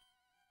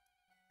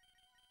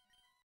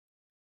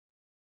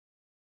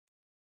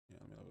 Yeah,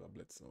 I'm gonna level up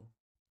Blitzo.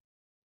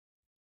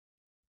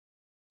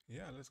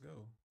 Yeah, let's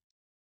go.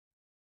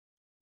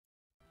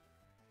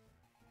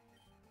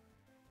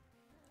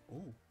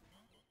 Oh.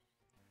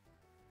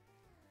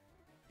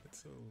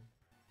 Blitzo.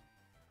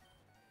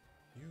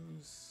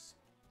 Use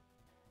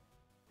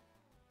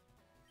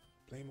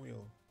flame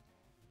wheel.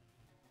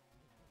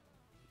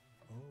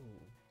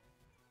 Oh.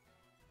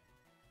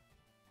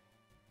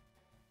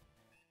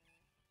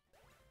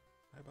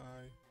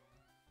 Bye-bye.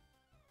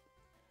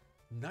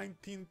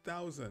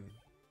 19,000.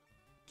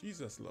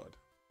 Jesus, Lord.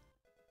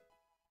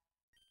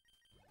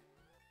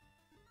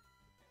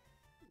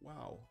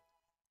 Wow.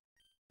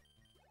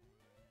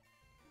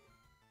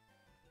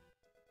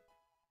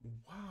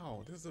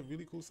 Wow, this is a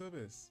really cool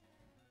service.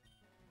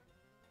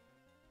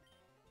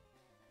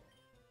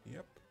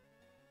 Yep.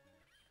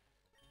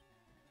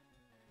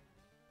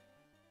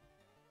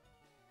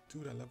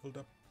 Dude, I leveled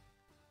up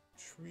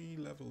 3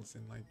 levels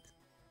in like...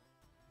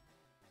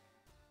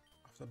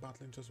 after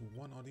battling just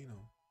one Audino.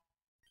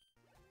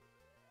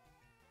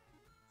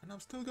 And I'm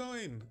still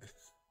going!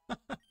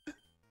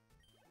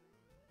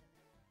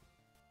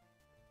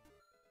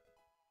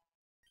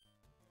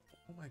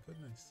 Oh my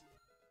goodness.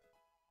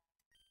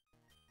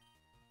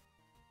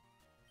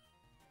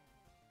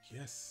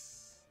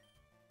 Yes.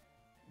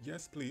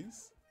 Yes,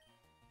 please.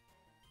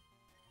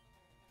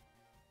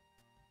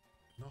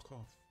 Knock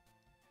off.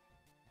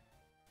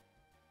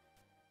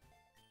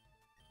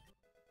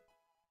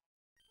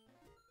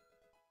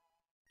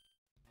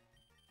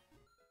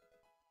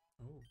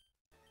 Oh.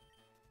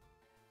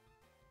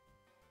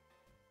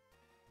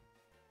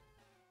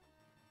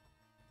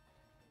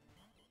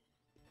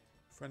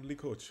 Friendly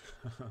coach.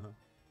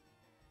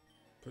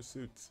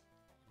 Pursuit.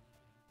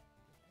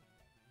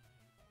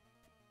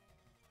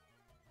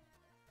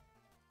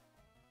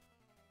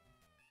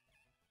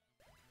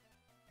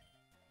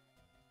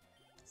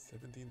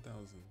 $17,000.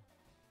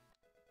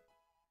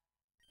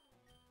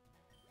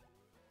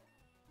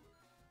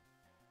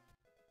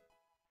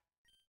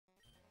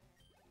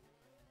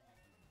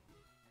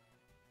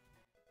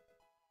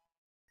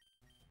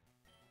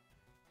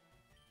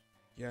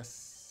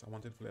 Yes, I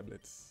wanted Flare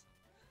Blitz.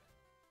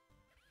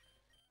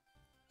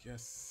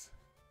 Yes,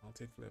 I'll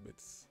take Flare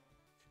Blitz.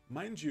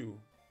 Mind you,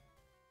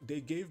 they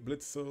gave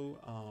Blitzel,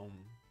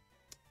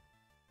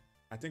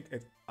 I think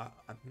it,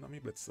 not me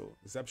Blitzel,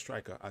 Zeb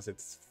Striker as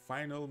its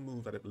final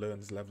move that it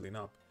learns leveling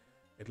up.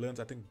 It learns,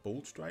 I think,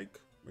 Bolt Strike,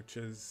 which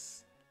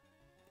is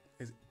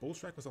Bolt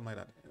Strike or something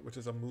like that, which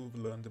is a move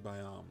learned by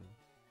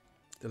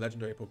the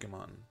legendary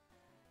Pokemon.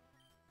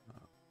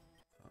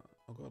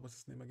 Oh god, what's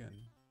his name again?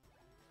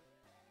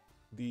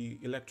 The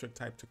electric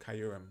type to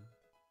Kyurem.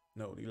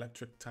 No, the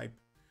electric type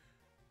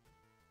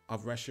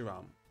of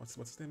Reshiram. What's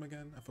his name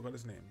again? I forgot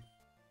his name.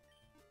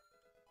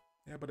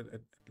 Yeah, but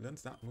it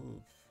learns that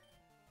move.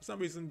 For some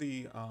reason,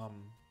 the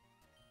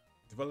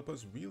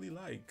developers really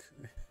like.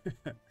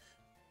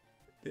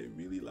 They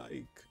really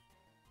like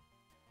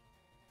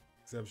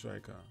Zeb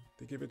Striker.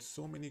 They give it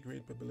so many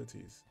great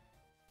abilities.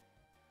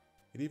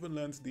 It even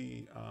learns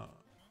the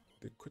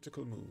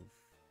critical move,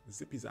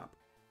 Zippy Zap.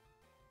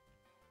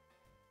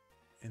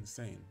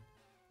 Insane.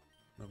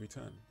 No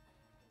return.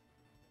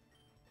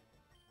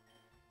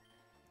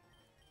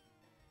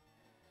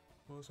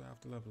 Also, I have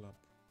to level up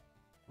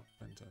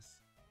Ventus.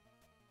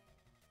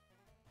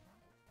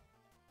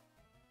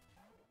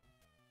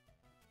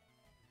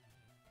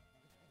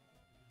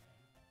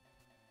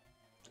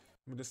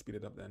 Let me just speed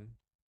it up then.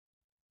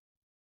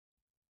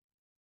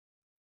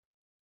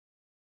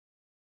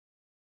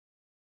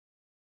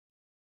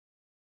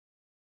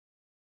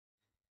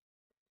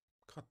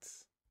 Cut.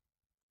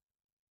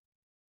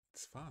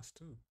 It's fast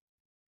too.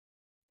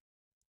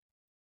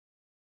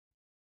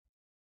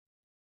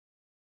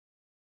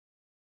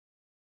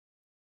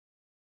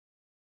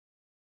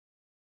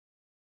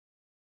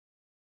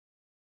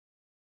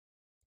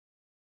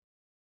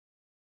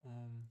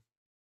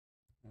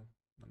 No,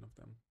 none of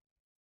them.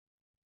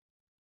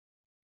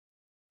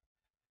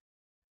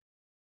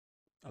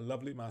 A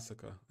lovely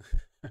massacre.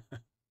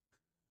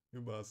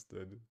 You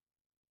bastard.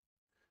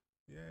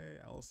 Yay,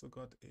 I also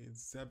got a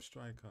Zeb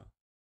Striker.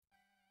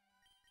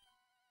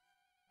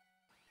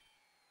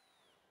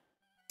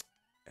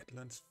 It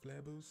learns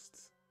Flare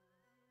Boost.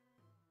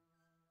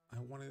 I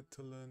wanted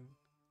to learn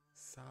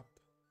Sap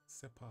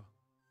Sepa.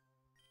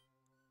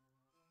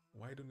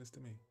 Why are you doing this to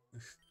me?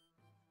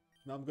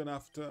 Now I'm gonna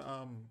have to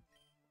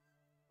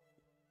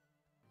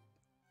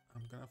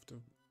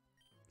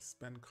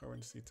spend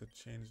currency to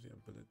change the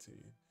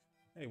ability.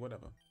 Hey,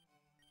 whatever.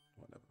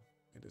 Whatever.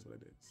 It is what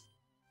it is.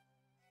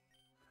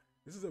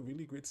 This is a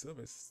really great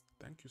service.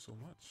 Thank you so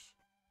much.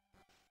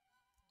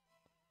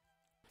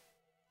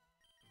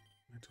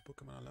 My 2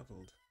 Pokemon are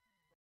leveled.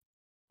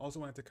 Also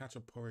wanted to catch a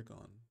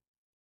Porygon.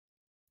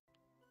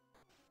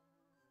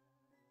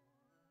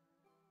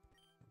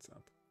 What's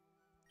up?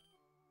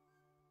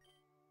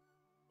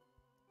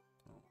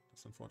 Oh,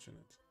 that's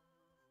unfortunate.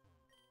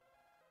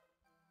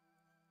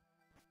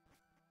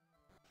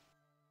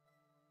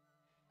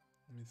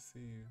 Let me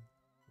see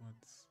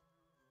what's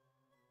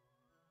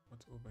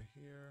over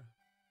here.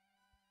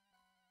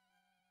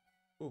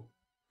 Oh,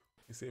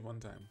 you save one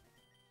time.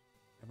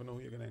 Never know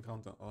who you're gonna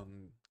encounter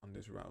on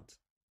this route.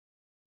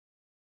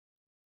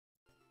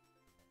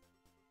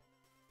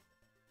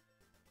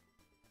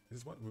 This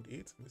is what, Route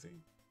 8? Let me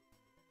see.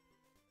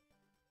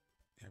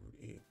 Yeah, Route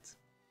 8.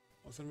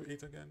 Also Route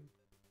 8 again.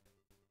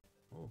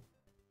 Oh.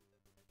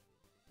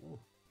 Oh.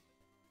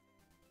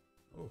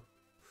 Oh.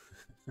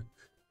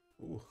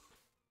 Oh.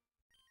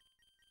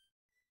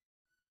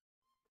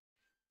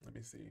 Let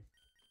me see.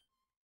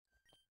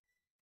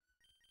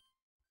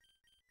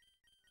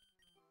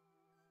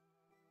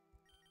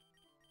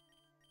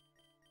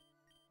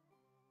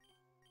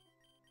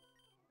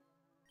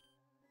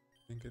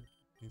 I think it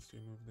needs to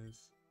remove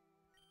this.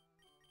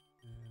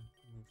 Yeah,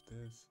 remove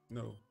this.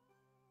 No.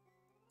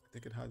 I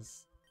think it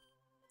has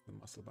the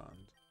muscle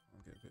band.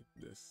 I'll give it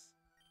this.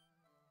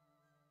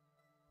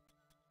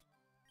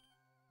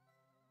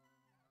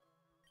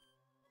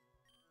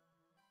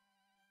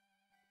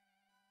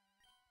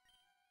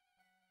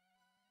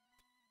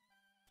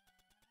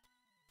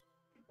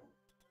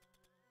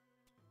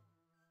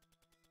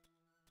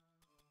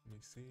 Let me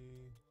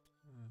see.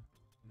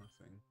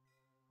 Nothing.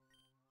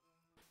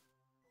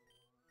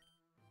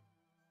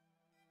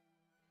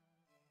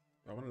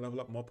 Do I want to level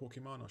up more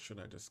Pokemon, or should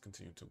I just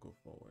continue to go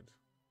forward?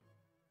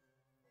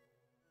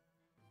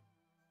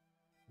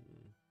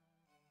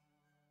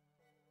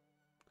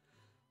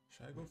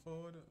 Should I go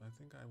forward? I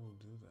think I will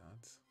do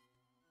that.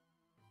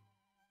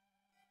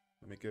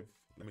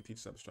 Let me teach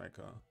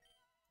Substriker.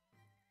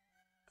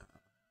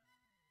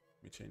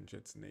 Let me change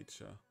its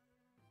nature.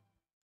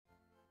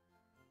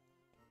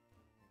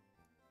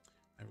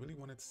 I really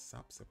wanted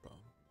Sapsipper.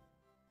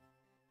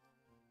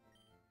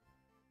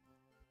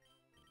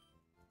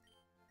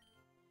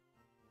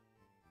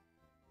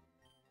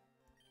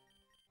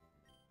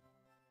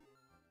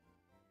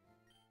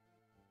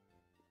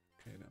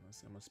 Okay, then let's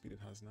see how much speed it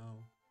has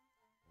now.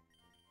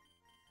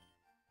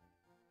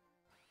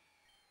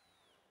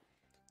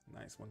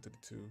 Nice, 1 to the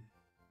 2.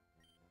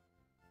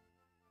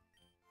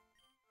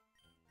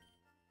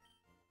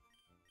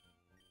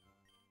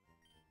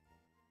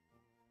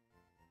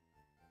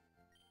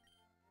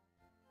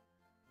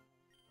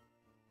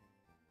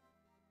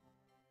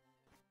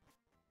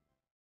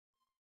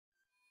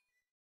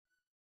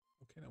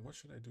 Okay, now what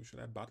should I do? Should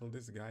I battle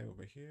this guy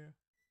over here?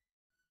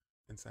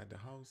 Inside the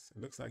house?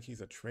 It looks like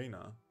he's a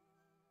trainer.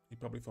 He's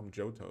probably from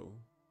Johto.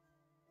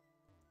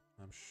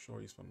 I'm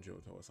sure he's from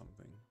Johto or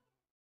something.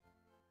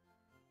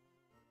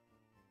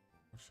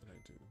 What should I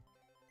do?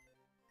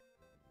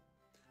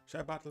 Should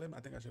I battle him? I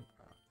think I'll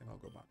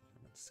go battle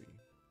him and see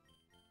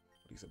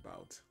what he's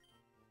about.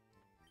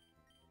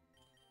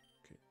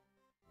 Okay,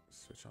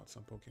 switch out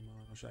some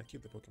Pokemon. Or should I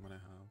keep the Pokemon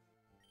I have?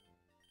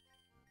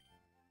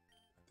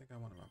 I think I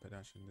want a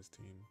Rapidash in this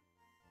team.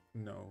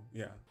 No,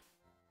 yeah.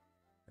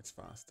 It's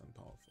fast and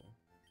powerful.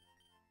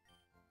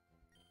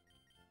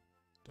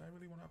 Do I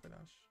really want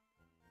Rapidash?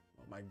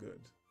 Oh my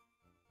good.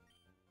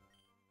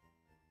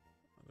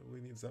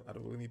 I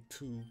don't really need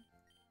 2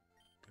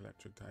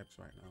 electric types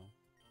right now.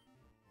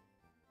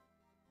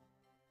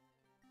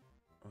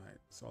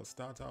 Alright, so I'll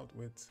start out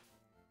with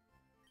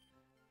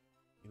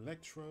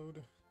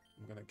Electrode.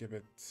 I'm gonna give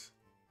it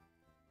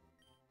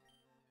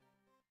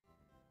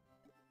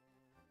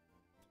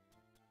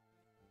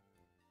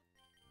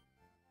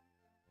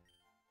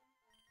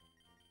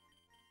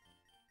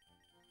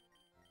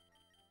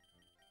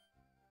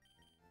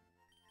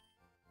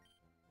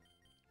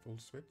full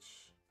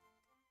switch.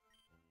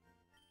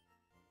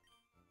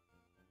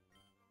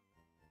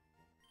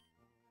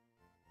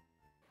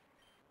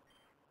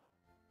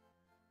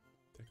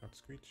 Take out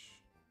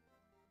Screech.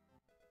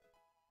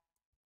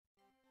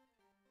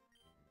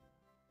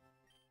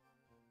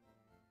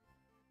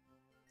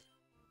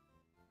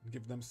 And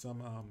give them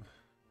some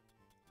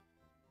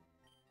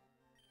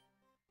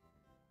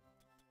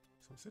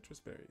citrus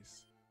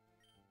berries.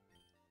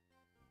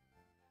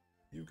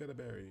 You get a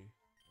berry.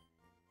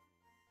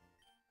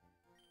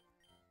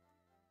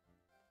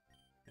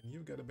 And you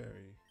get a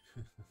berry.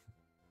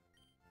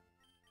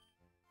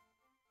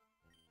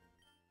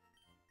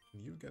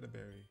 And you get a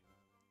berry.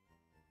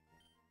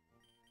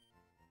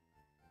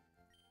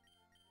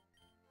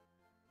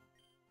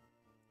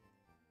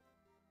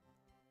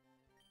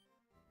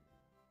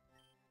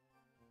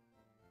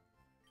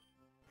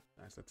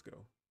 Progress. Let's go.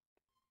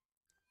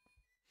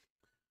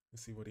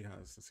 Let's see what he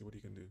has. Let's see what he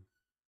can do.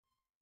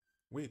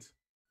 Wait.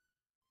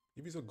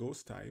 If he's a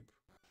ghost type,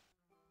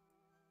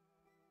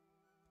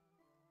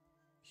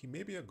 he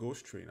may be a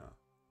ghost trainer.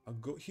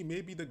 He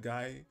may be the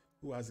guy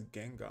who has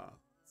Gengar.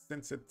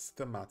 Since it's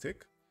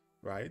thematic,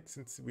 right?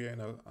 Since we're in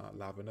a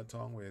Lavender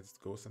Tongue where it's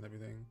ghosts and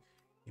everything,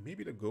 he may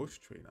be the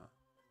ghost trainer.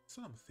 That's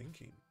what I'm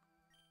thinking.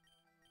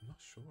 I'm not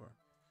sure.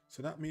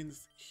 So that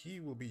means he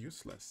will be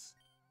useless.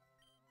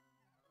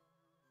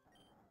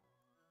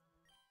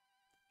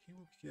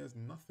 He has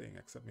nothing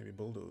except maybe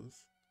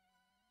Bulldoze.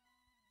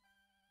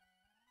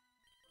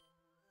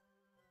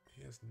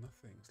 He has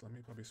nothing, so let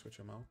me probably switch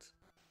him out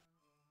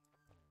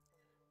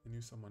and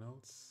use someone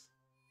else.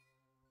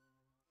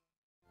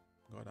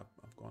 God,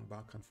 I've gone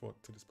back and forth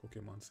to this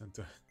Pokemon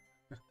Center.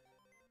 I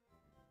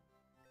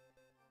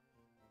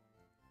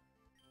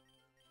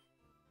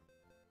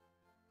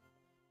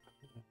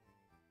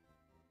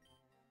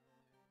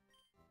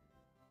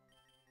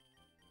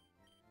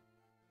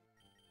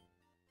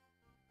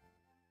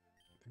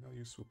think I'll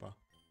use Super.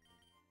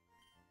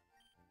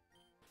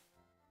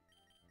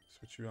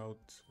 Switch you out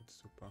with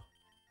Super.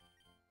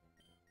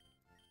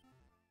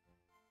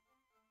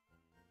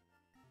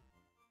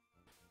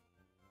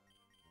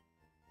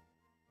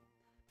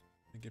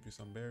 And give you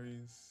some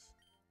berries.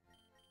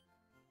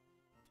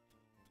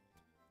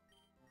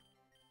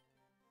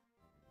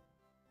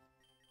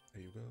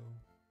 There you go.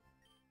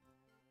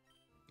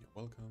 You're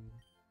welcome.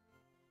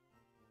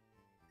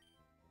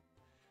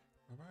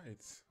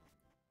 Alright.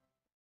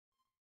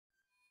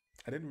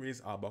 I didn't raise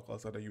Arbok,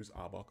 also I use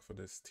Arbok for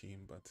this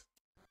team, but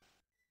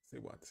say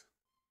what?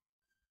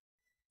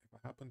 If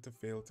I happen to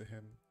fail to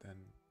him, then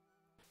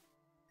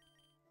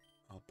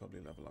I'll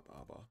probably level up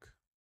Arbok.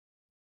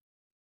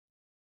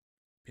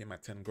 Pay my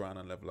 10 grand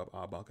and level up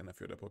Arbok and a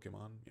few other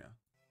Pokemon. Yeah,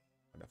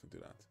 I'll definitely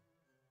do that.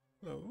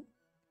 Hello?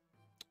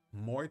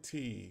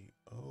 Morty.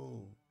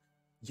 Oh.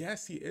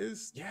 Yes, he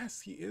is.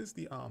 Yes, he is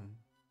the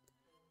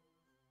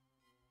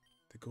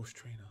ghost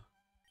trainer.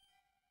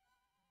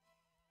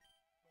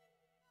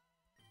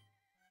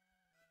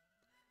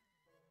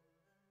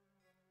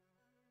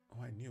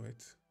 Oh, I knew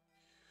it.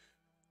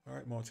 All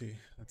right, Morty.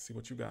 Let's see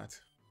what you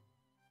got.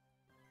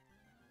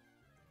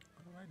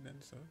 All right then,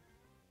 sir.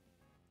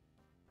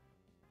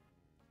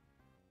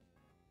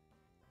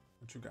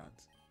 What you got?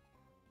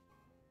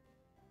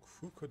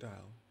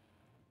 Crocodile.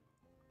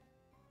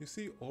 You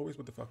see, always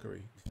with the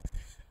fuckery.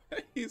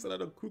 He's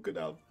another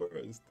crocodile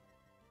first.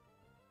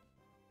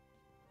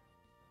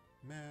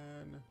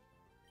 Man.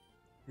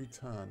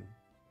 Return.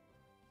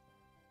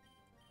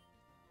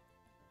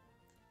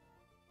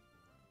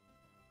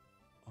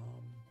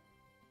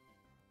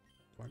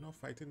 Do I know a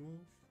fighting move?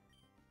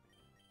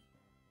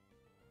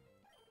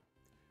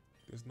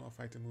 There's no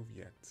fighting move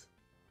yet.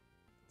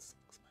 That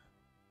sucks, man.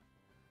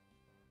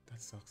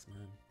 That sucks,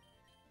 man.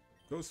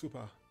 Go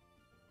Super.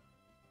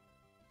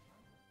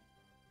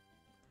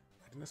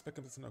 I didn't expect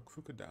him to send a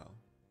crocodile.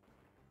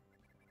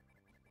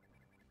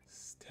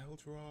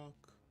 Stealth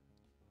Rock.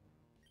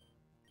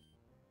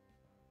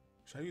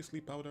 Should I use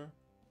Sleep Powder?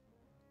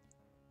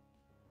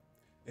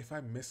 If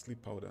I miss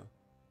Sleep Powder,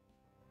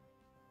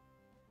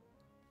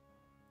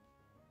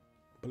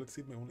 Bullet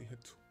Seed may only hit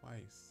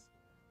twice.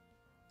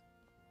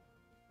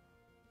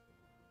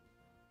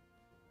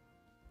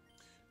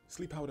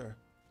 Sleep Powder.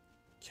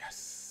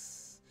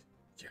 Yes.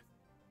 Yeah.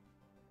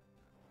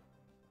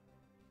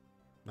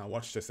 Now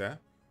watch this, eh?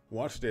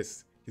 Watch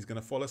this. He's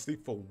gonna fall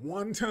asleep for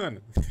one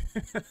turn.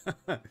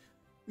 The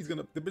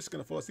bitch's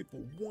gonna fall asleep for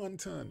one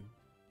turn.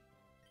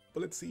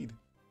 Bullet Seed.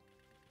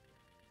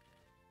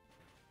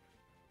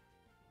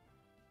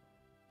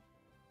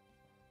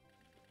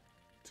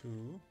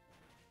 Two.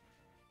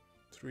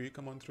 3,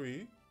 come on,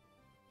 3.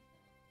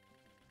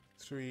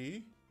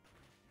 3.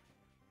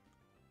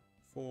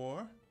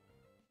 4.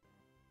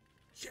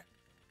 Yeah.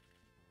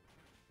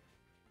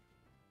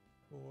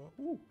 4.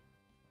 Ooh.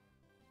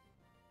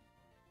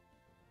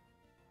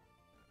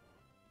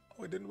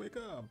 Oh, it didn't wake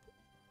up.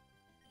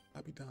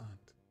 I'll be darned.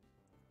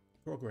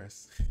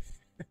 Progress.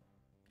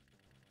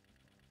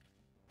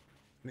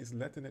 And he's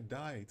letting it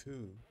die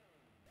too.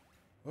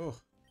 Oh.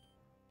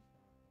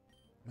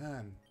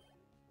 Man.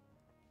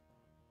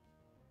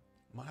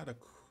 I had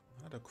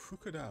a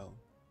crocodile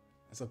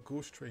as a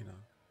ghost trainer.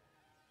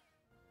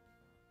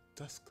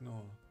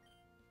 Dusknoir.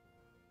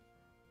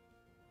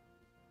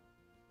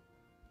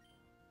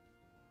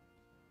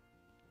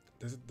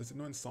 Does it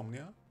know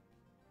Insomnia?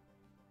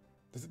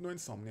 Does it know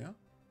Insomnia?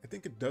 I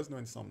think it does know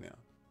Insomnia.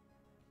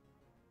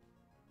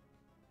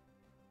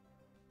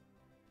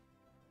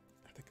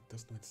 I think it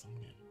does know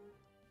Insomnia.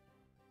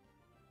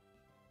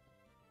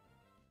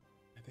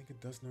 I think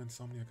it does know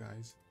Insomnia,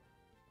 guys.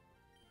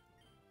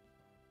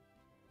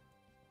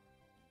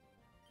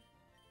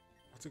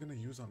 What's it gonna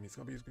use on me? It's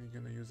probably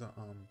gonna use a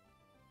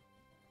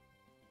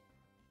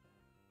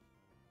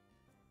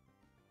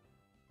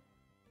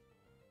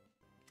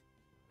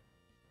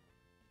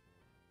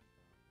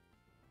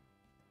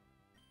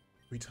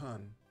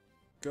Return.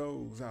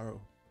 Go,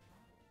 Zaro.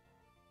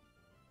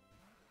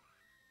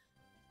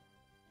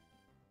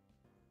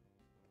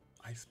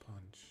 Ice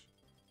Punch.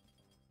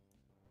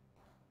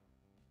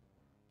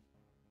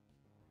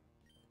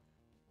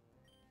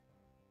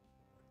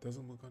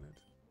 Doesn't work on it.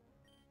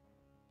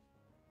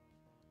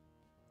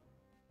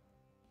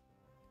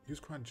 Use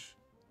Crunch.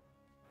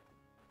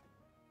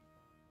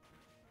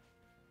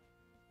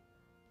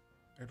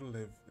 It'll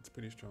live. It's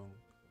pretty strong.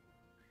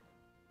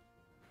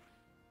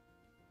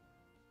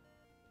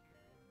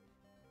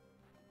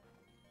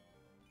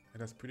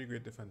 It has pretty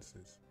great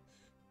defenses.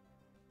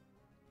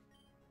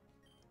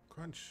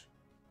 Crunch.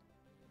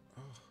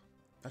 Oh,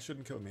 that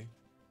shouldn't kill me.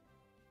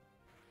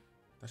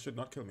 That should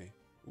not kill me.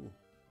 Ooh.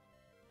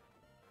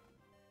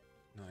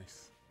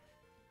 Nice.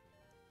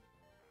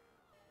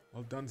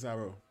 Well done,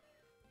 Zaro.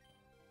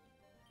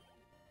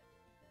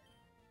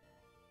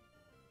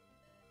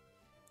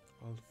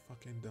 Well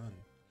fucking done.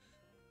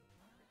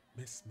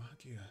 Miss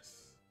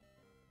Magius.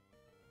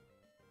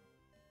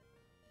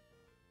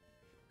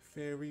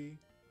 Fairy.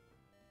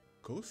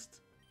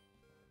 Ghost?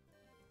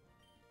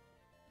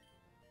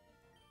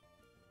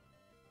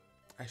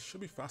 I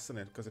should be faster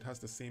than it because it has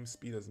the same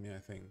speed as me, I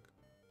think.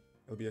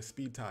 It'll be a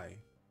speed tie.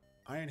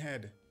 Iron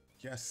Head.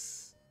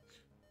 Yes.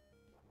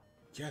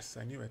 Yes,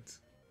 I knew it.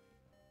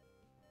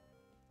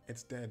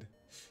 It's dead.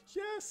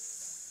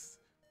 Yes!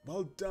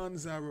 Well done,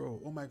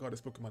 Zaro. Oh my god,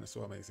 this Pokemon is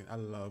so amazing. I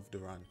love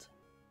Durant.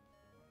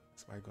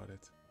 That's why I got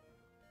it.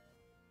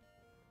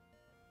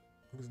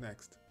 Who's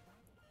next?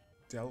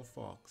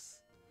 Delphox.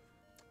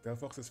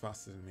 Delphox is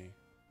faster than me.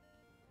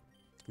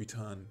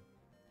 Return.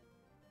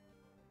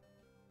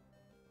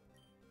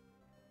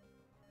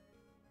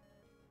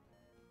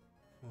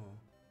 Oh.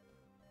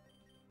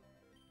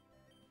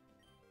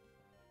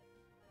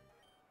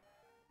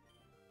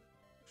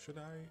 Should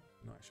I?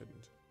 No, I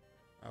shouldn't.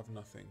 I have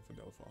nothing for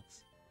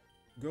Delphox.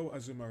 Go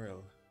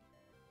Azumarill.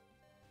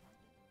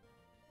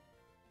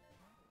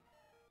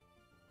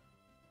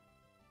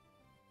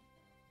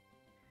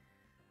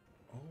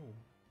 Oh.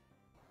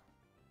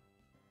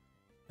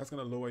 That's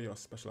gonna lower your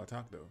special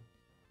attack though.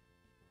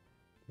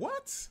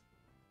 What?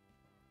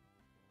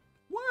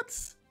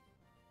 What?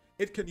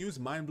 It can use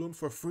Mind Bloom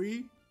for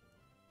free?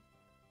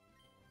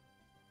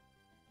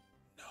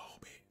 No,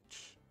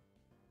 bitch.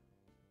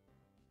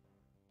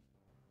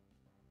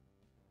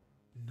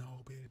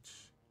 No,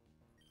 bitch.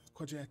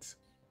 Quajet.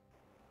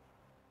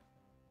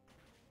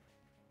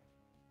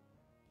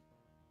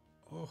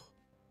 Oh.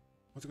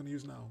 What's it gonna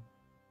use now?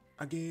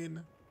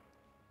 Again.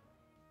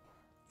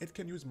 It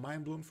can use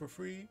Mind Bloom for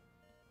free?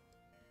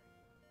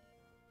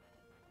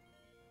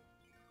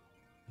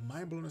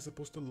 Mind Bloom is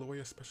supposed to lower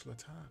your special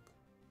attack.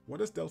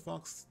 What is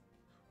Delphox?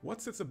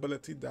 What's its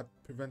ability that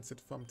prevents it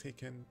from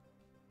taking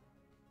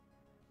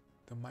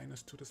the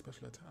 -2 to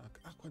special attack?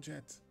 Aqua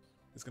Jet.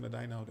 It's gonna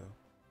die now though.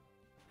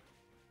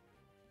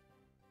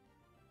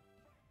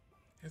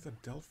 Here's a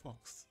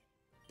Delphox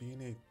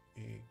being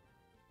a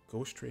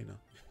ghost trainer.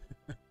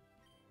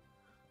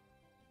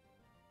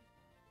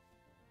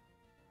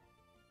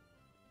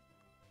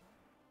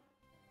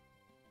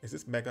 Is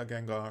this Mega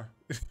Gengar?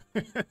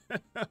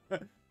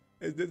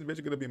 Is this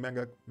bitch gonna be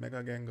Mega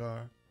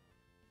Gengar?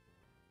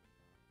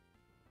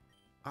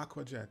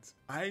 Aqua Jet.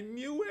 I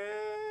knew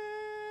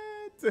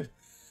it!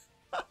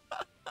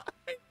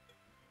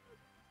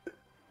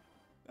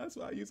 That's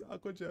why I use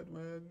Aqua Jet,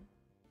 man.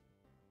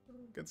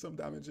 Get some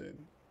damage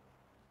in.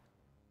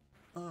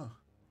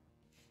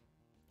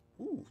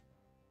 Ooh.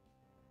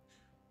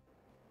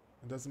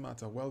 It doesn't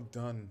matter. Well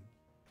done.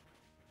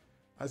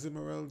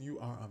 Azumarill, you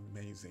are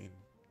amazing.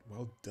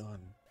 Well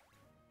done.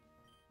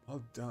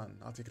 Well done.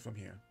 I'll take it from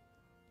here.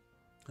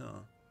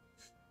 Huh.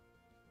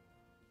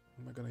 What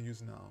am I gonna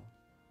use now?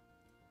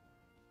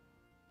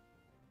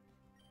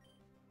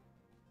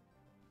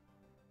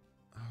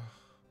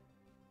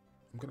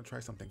 I'm gonna try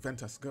something.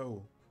 Ventus,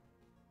 go.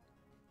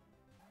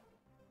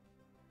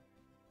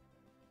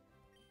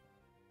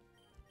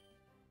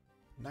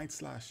 Night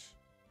Slash.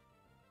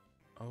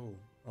 Oh.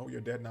 Oh,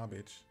 you're dead now,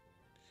 bitch.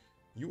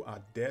 You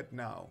are dead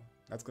now.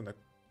 That's gonna...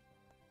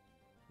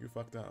 You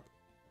fucked up.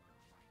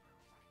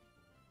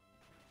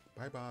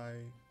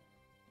 Bye-bye.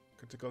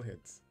 Critical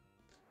hits.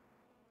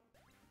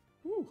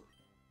 Woo.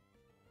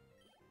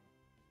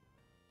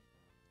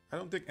 I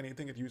don't think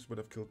anything it used would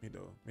have killed me,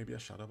 though. Maybe a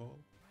Shadow Ball?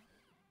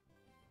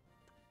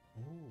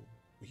 Oh,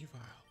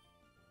 Weavile.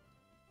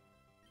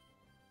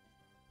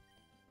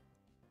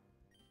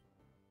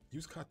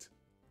 Use Cut.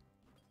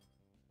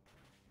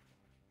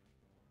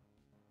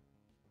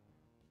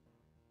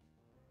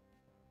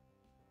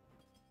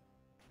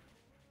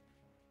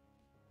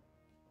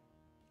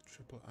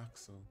 Triple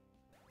Axle.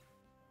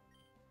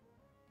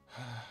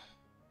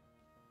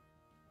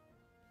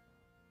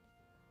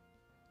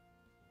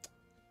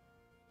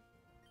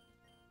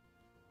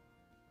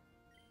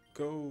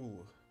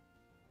 Go.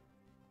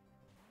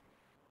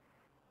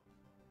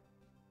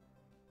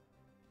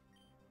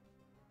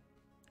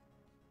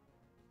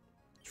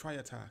 Try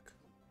attack.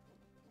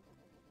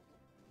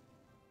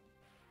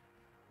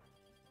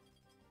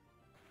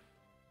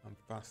 I'm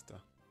faster.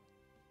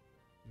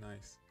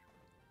 Nice.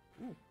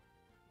 Ooh.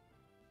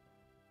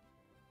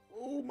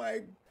 Oh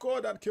my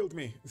god, that killed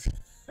me.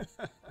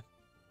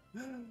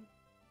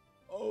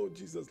 Oh,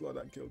 Jesus, Lord,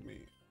 that killed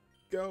me.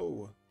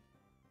 Go.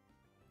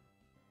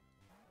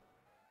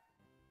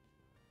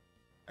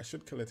 I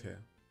should kill it here.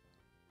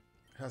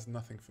 It has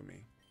nothing for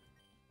me.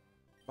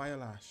 Fire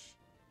Lash.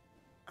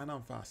 And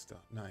I'm faster.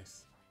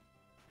 Nice.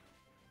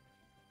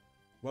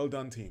 Well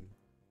done, team.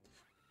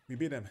 We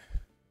beat him.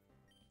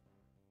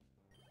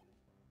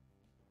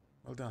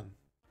 Well done.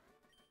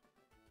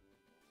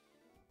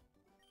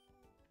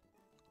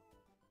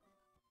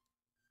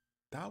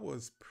 That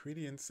was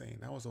pretty insane.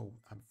 That was a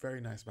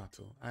very nice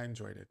battle. I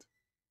enjoyed it.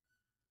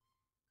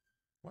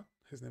 What?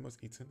 His name was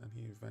Aidan, and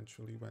he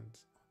eventually went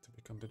to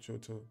become the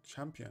Johto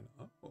champion.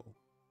 Oh,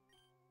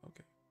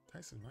 okay.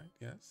 Tyson, right?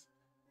 Yes.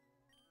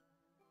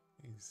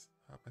 He's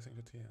passing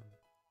to TM.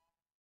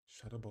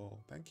 Shadow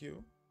Ball. Thank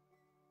you.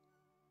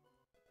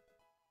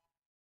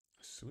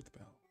 A Sooth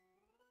Bell.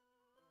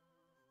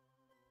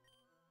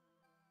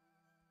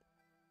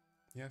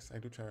 Yes, I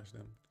do cherish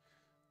them.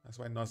 That's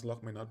why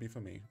Nuzlocke may not be for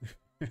me.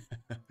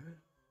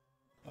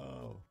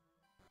 Oh,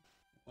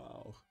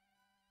 wow.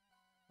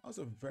 That was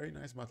a very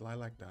nice battle. I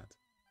like that.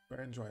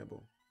 Very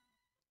enjoyable.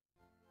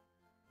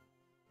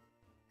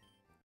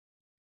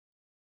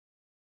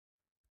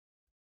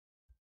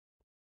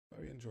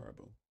 Very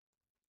enjoyable.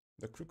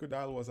 The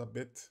Crocodile was a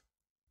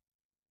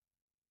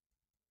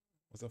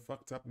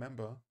fucked up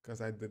member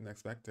because I didn't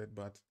expect it,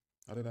 but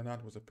other than that,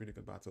 it was a pretty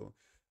good battle.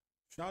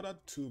 Shout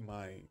out to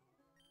my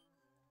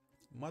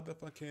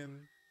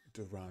motherfucking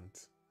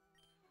Durant.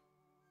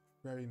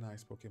 Very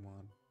nice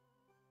Pokemon.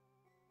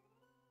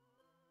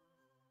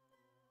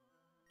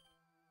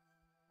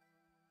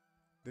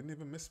 Didn't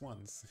even miss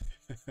once.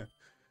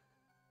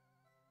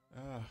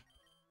 Ah,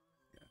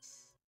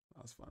 yes,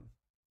 that was fun.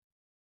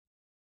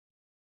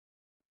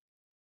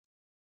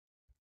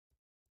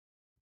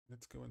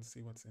 Let's go and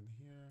see what's in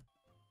here.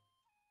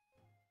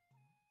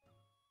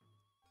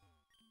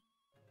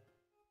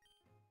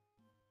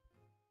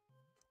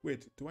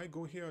 Wait, do I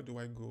go here or do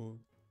I go...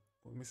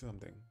 Oh, missing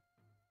something.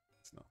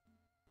 It's no.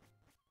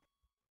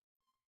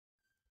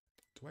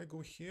 Do I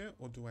go here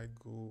or do I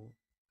go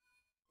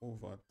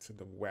over to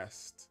the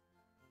west?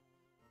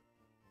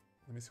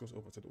 Let me see what's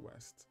over to the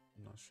west.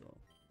 I'm not sure.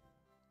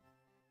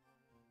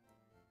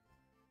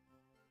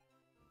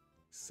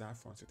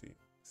 Saffron City.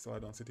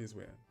 Celadon City is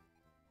where?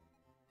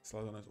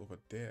 Celadon is over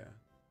there.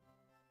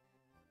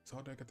 So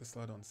how do I get to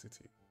Celadon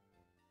City?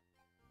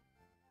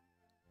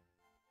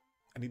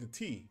 I need the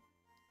T.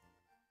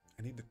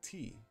 I need the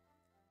T.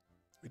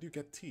 Where do you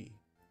get T?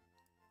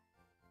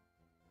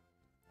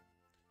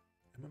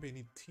 I remember I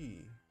need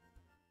T.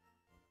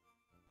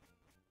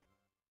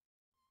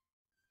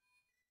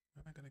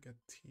 Where am I gonna get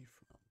T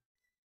from?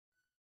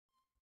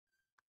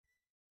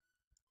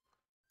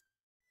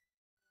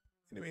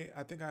 Anyway,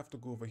 I think I have to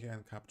go over here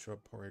and capture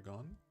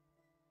Porygon.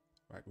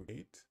 Right, with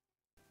 8.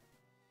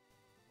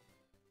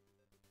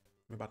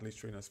 Maybe battle these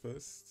trainers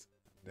first.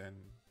 Then...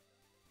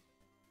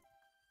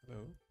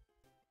 Hello?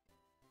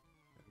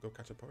 Go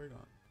catch a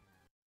Porygon.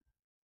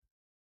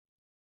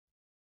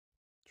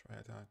 Try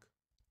attack.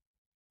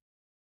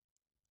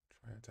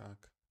 Try attack.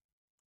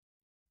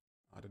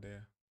 Out of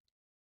there.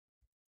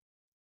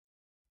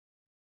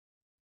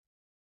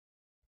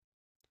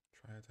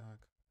 Try attack.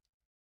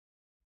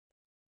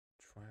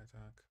 Try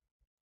attack.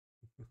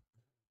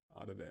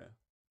 Out of there.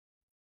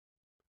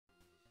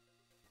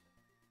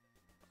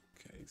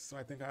 Okay, so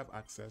I think I have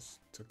access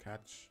to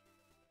catch...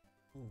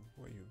 Oh,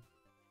 who are you?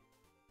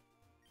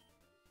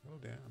 Hello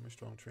there, I'm a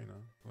strong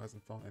trainer who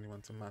hasn't found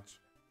anyone to match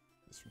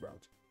this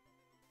route.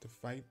 To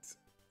fight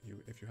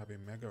you if you have a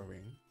Mega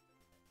Ring,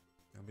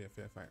 it'll be a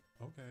fair fight.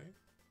 Okay.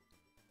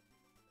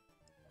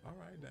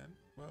 Alright then.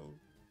 Well,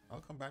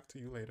 I'll come back to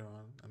you later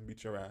on and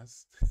beat your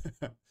ass.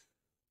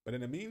 But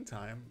in the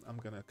meantime, I'm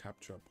gonna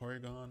capture a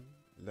Porygon,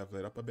 level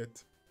it up a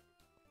bit.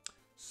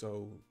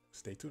 So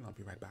stay tuned, I'll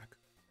be right back.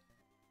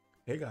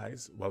 Hey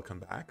guys, welcome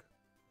back.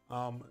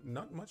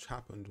 Not much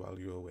happened while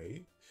you were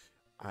away.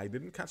 I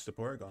didn't catch the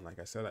Porygon like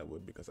I said I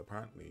would because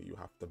apparently you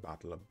have to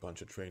battle a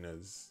bunch of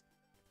trainers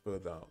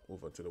further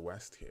over to the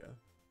west here.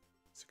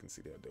 As you can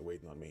see, they're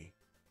waiting on me.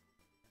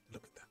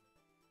 Look at them.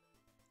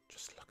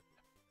 Just look at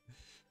them.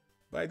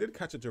 But I did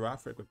catch a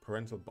Girafarig with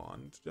Parental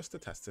Bond just to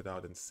test it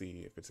out and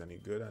see if it's any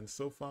good. And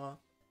so far,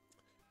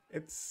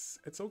 it's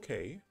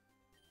okay.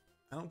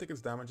 I don't think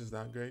its damage is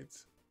that great.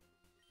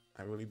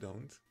 I really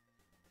don't.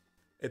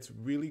 It's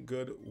really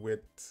good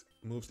with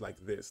moves like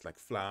this, like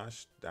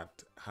Flash,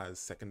 that has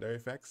secondary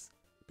effects,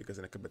 because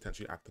then it can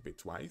potentially activate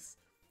twice.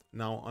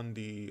 Now on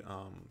the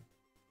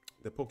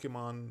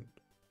Pokemon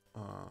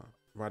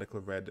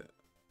Radical Red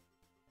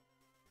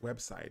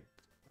website,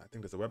 I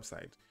think there's a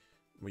website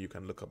where you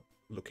can look up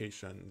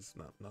locations,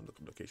 not look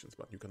up locations,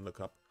 but you can look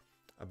up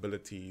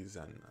abilities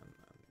and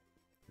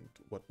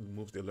what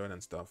moves they learn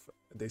and stuff.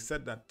 They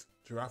said that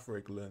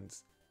Girafarig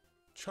learns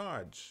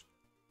Charge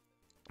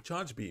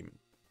Beam,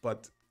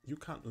 but you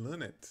can't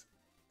learn it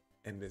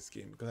in this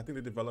game because I think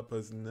the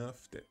developers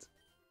nerfed it.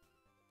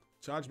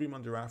 Charge Beam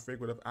on Girafarig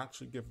would have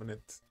actually given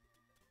it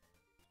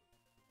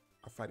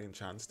a fighting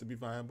chance to be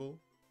viable,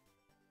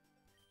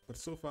 But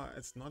so far,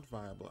 it's not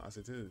viable as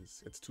it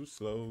is. It's too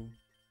slow.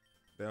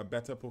 There are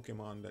better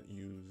Pokemon that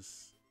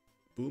use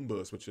Boom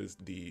Burst, which is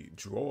the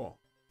draw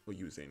for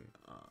using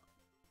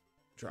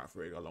Draft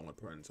Rig along with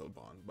Parental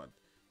Bond. But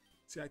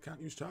see, I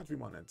can't use Charge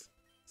Beam on it.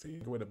 See,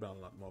 it would have been a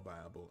lot more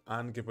viable.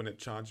 And given it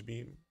Charge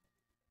Beam,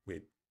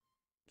 wait,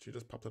 she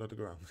just popped it out of the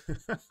ground.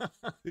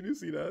 Did you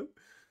see that?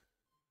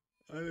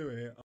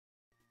 Anyway,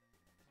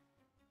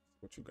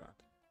 what you got?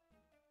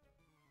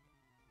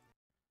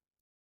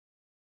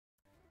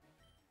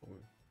 Oh,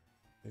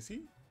 is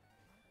he?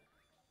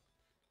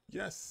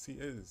 Yes, he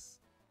is.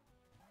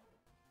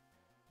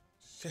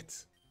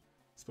 Shit.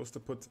 Supposed to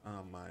put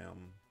my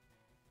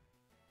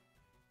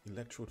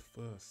electrode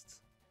first.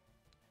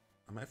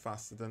 Am I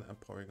faster than a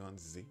Porygon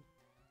Z?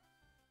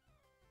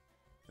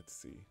 Let's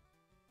see.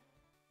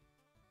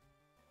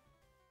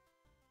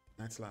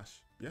 Night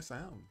Slash. Yes, I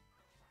am.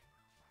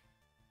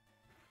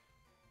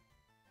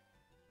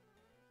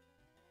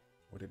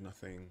 Or did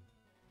nothing?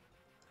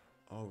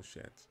 Oh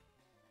shit.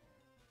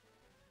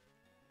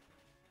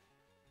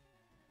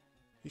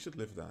 He should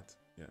live that.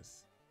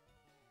 Yes.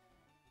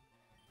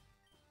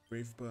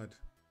 Brave Bird.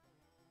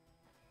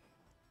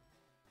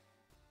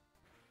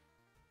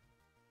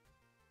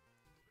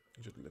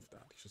 He should live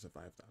that. He should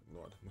survive that.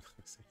 Lord, I'm not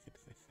gonna say it.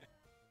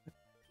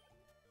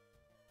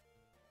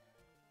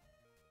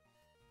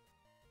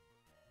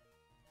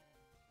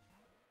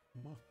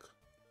 Muck.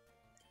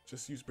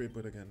 Just use Brave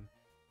Bird again.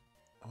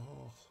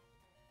 Oh.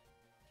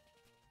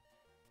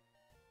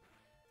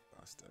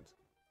 Bastard.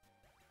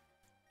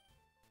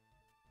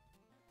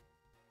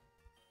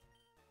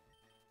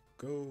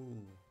 Go.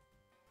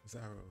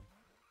 Zaro.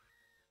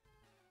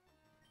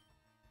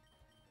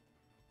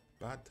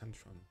 Bad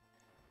Tantrum.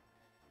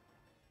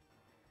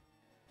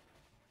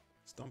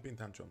 Stomping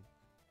Tantrum.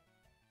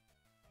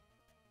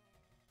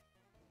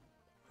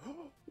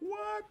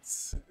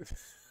 What?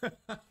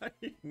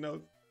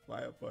 No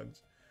Fire Punch.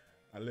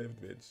 I lived,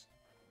 bitch.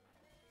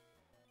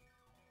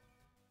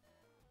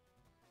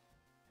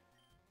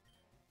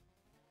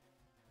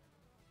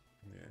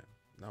 Yeah,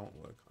 that won't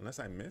work. Unless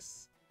I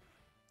miss.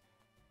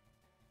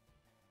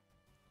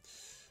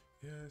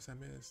 Yes, I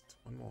missed.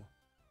 One more.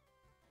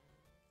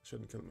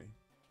 Shouldn't kill me.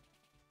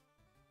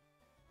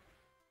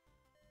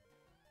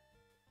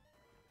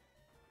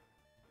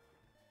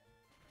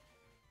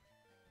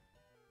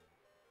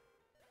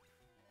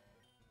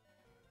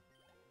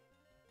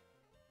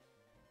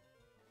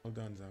 Well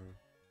done, Zaru.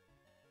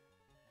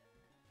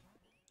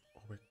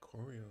 Oh, wait,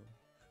 Choreo.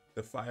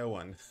 The fire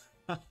one.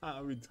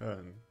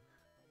 Return.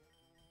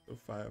 The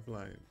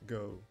Firefly.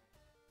 Go.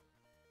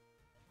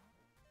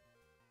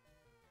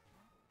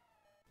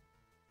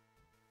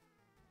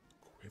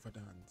 Quiver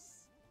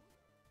Dance.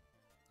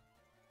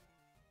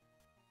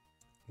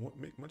 Won't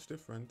make much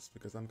difference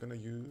because I'm gonna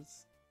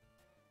use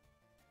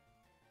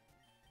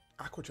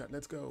Aqua Jet.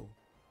 Let's go.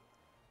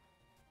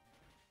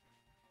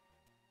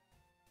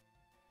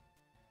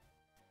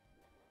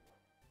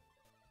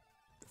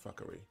 The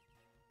fuckery.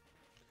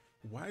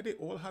 Why they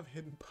all have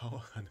hidden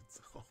power on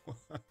its own?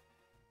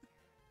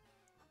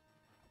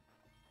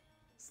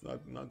 It's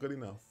not good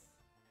enough.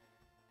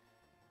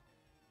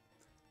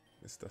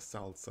 Mr.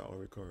 Salsa or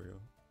Ricorio.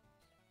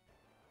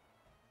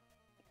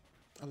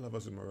 I love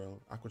Azumarill.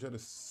 Aqua Jet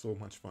is so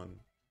much fun.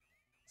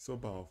 So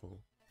powerful.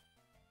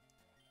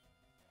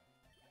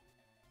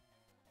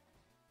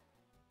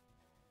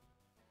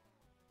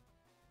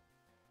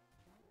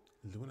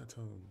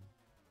 Lunatone.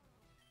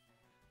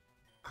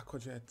 Aqua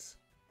Jet.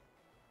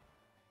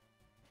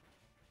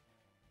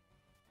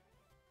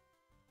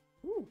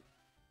 Ooh.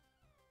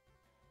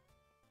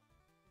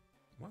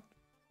 What?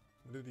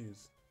 What did it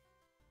use?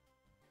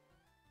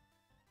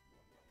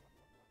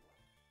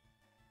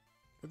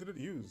 What did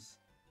it use?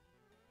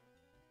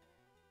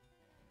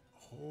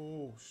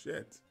 Oh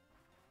shit.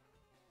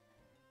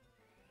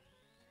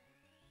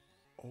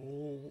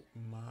 Oh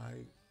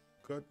my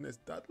goodness,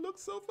 that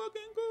looks so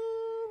fucking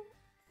cool.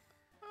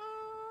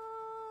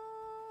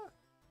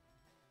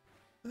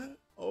 Ah.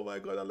 Oh my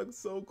god, that looks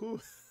so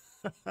cool.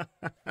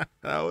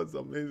 That was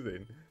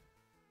amazing.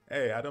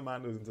 Hey, I don't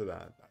mind losing to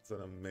that. That's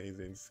an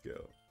amazing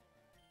skill.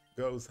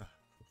 Goes.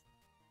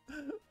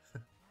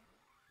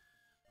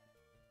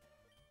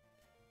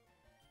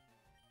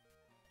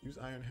 Use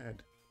Iron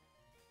Head.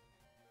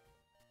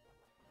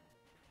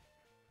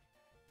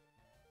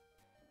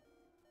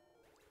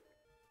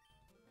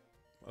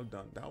 Well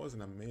done. That was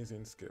an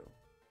amazing skill.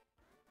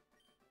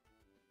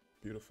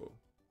 Beautiful.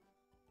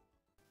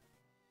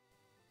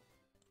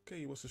 Okay,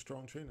 he was a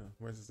strong trainer.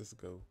 Where does this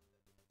go?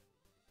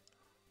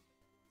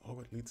 Oh,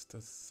 it leads to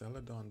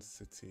Celadon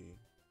City.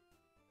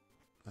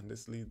 And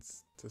this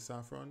leads to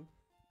Saffron.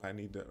 I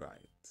need it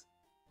right.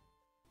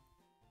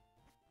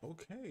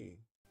 Okay.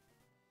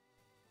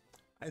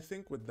 I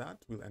think with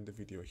that, we'll end the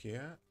video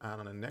here.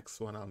 And on the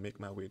next one, I'll make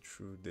my way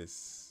through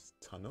this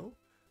tunnel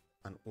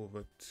and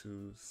over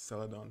to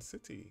Celadon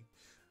City.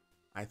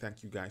 I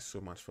thank you guys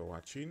so much for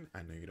watching.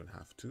 I know you don't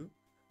have to.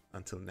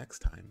 Until next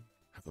time,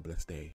 have a blessed day.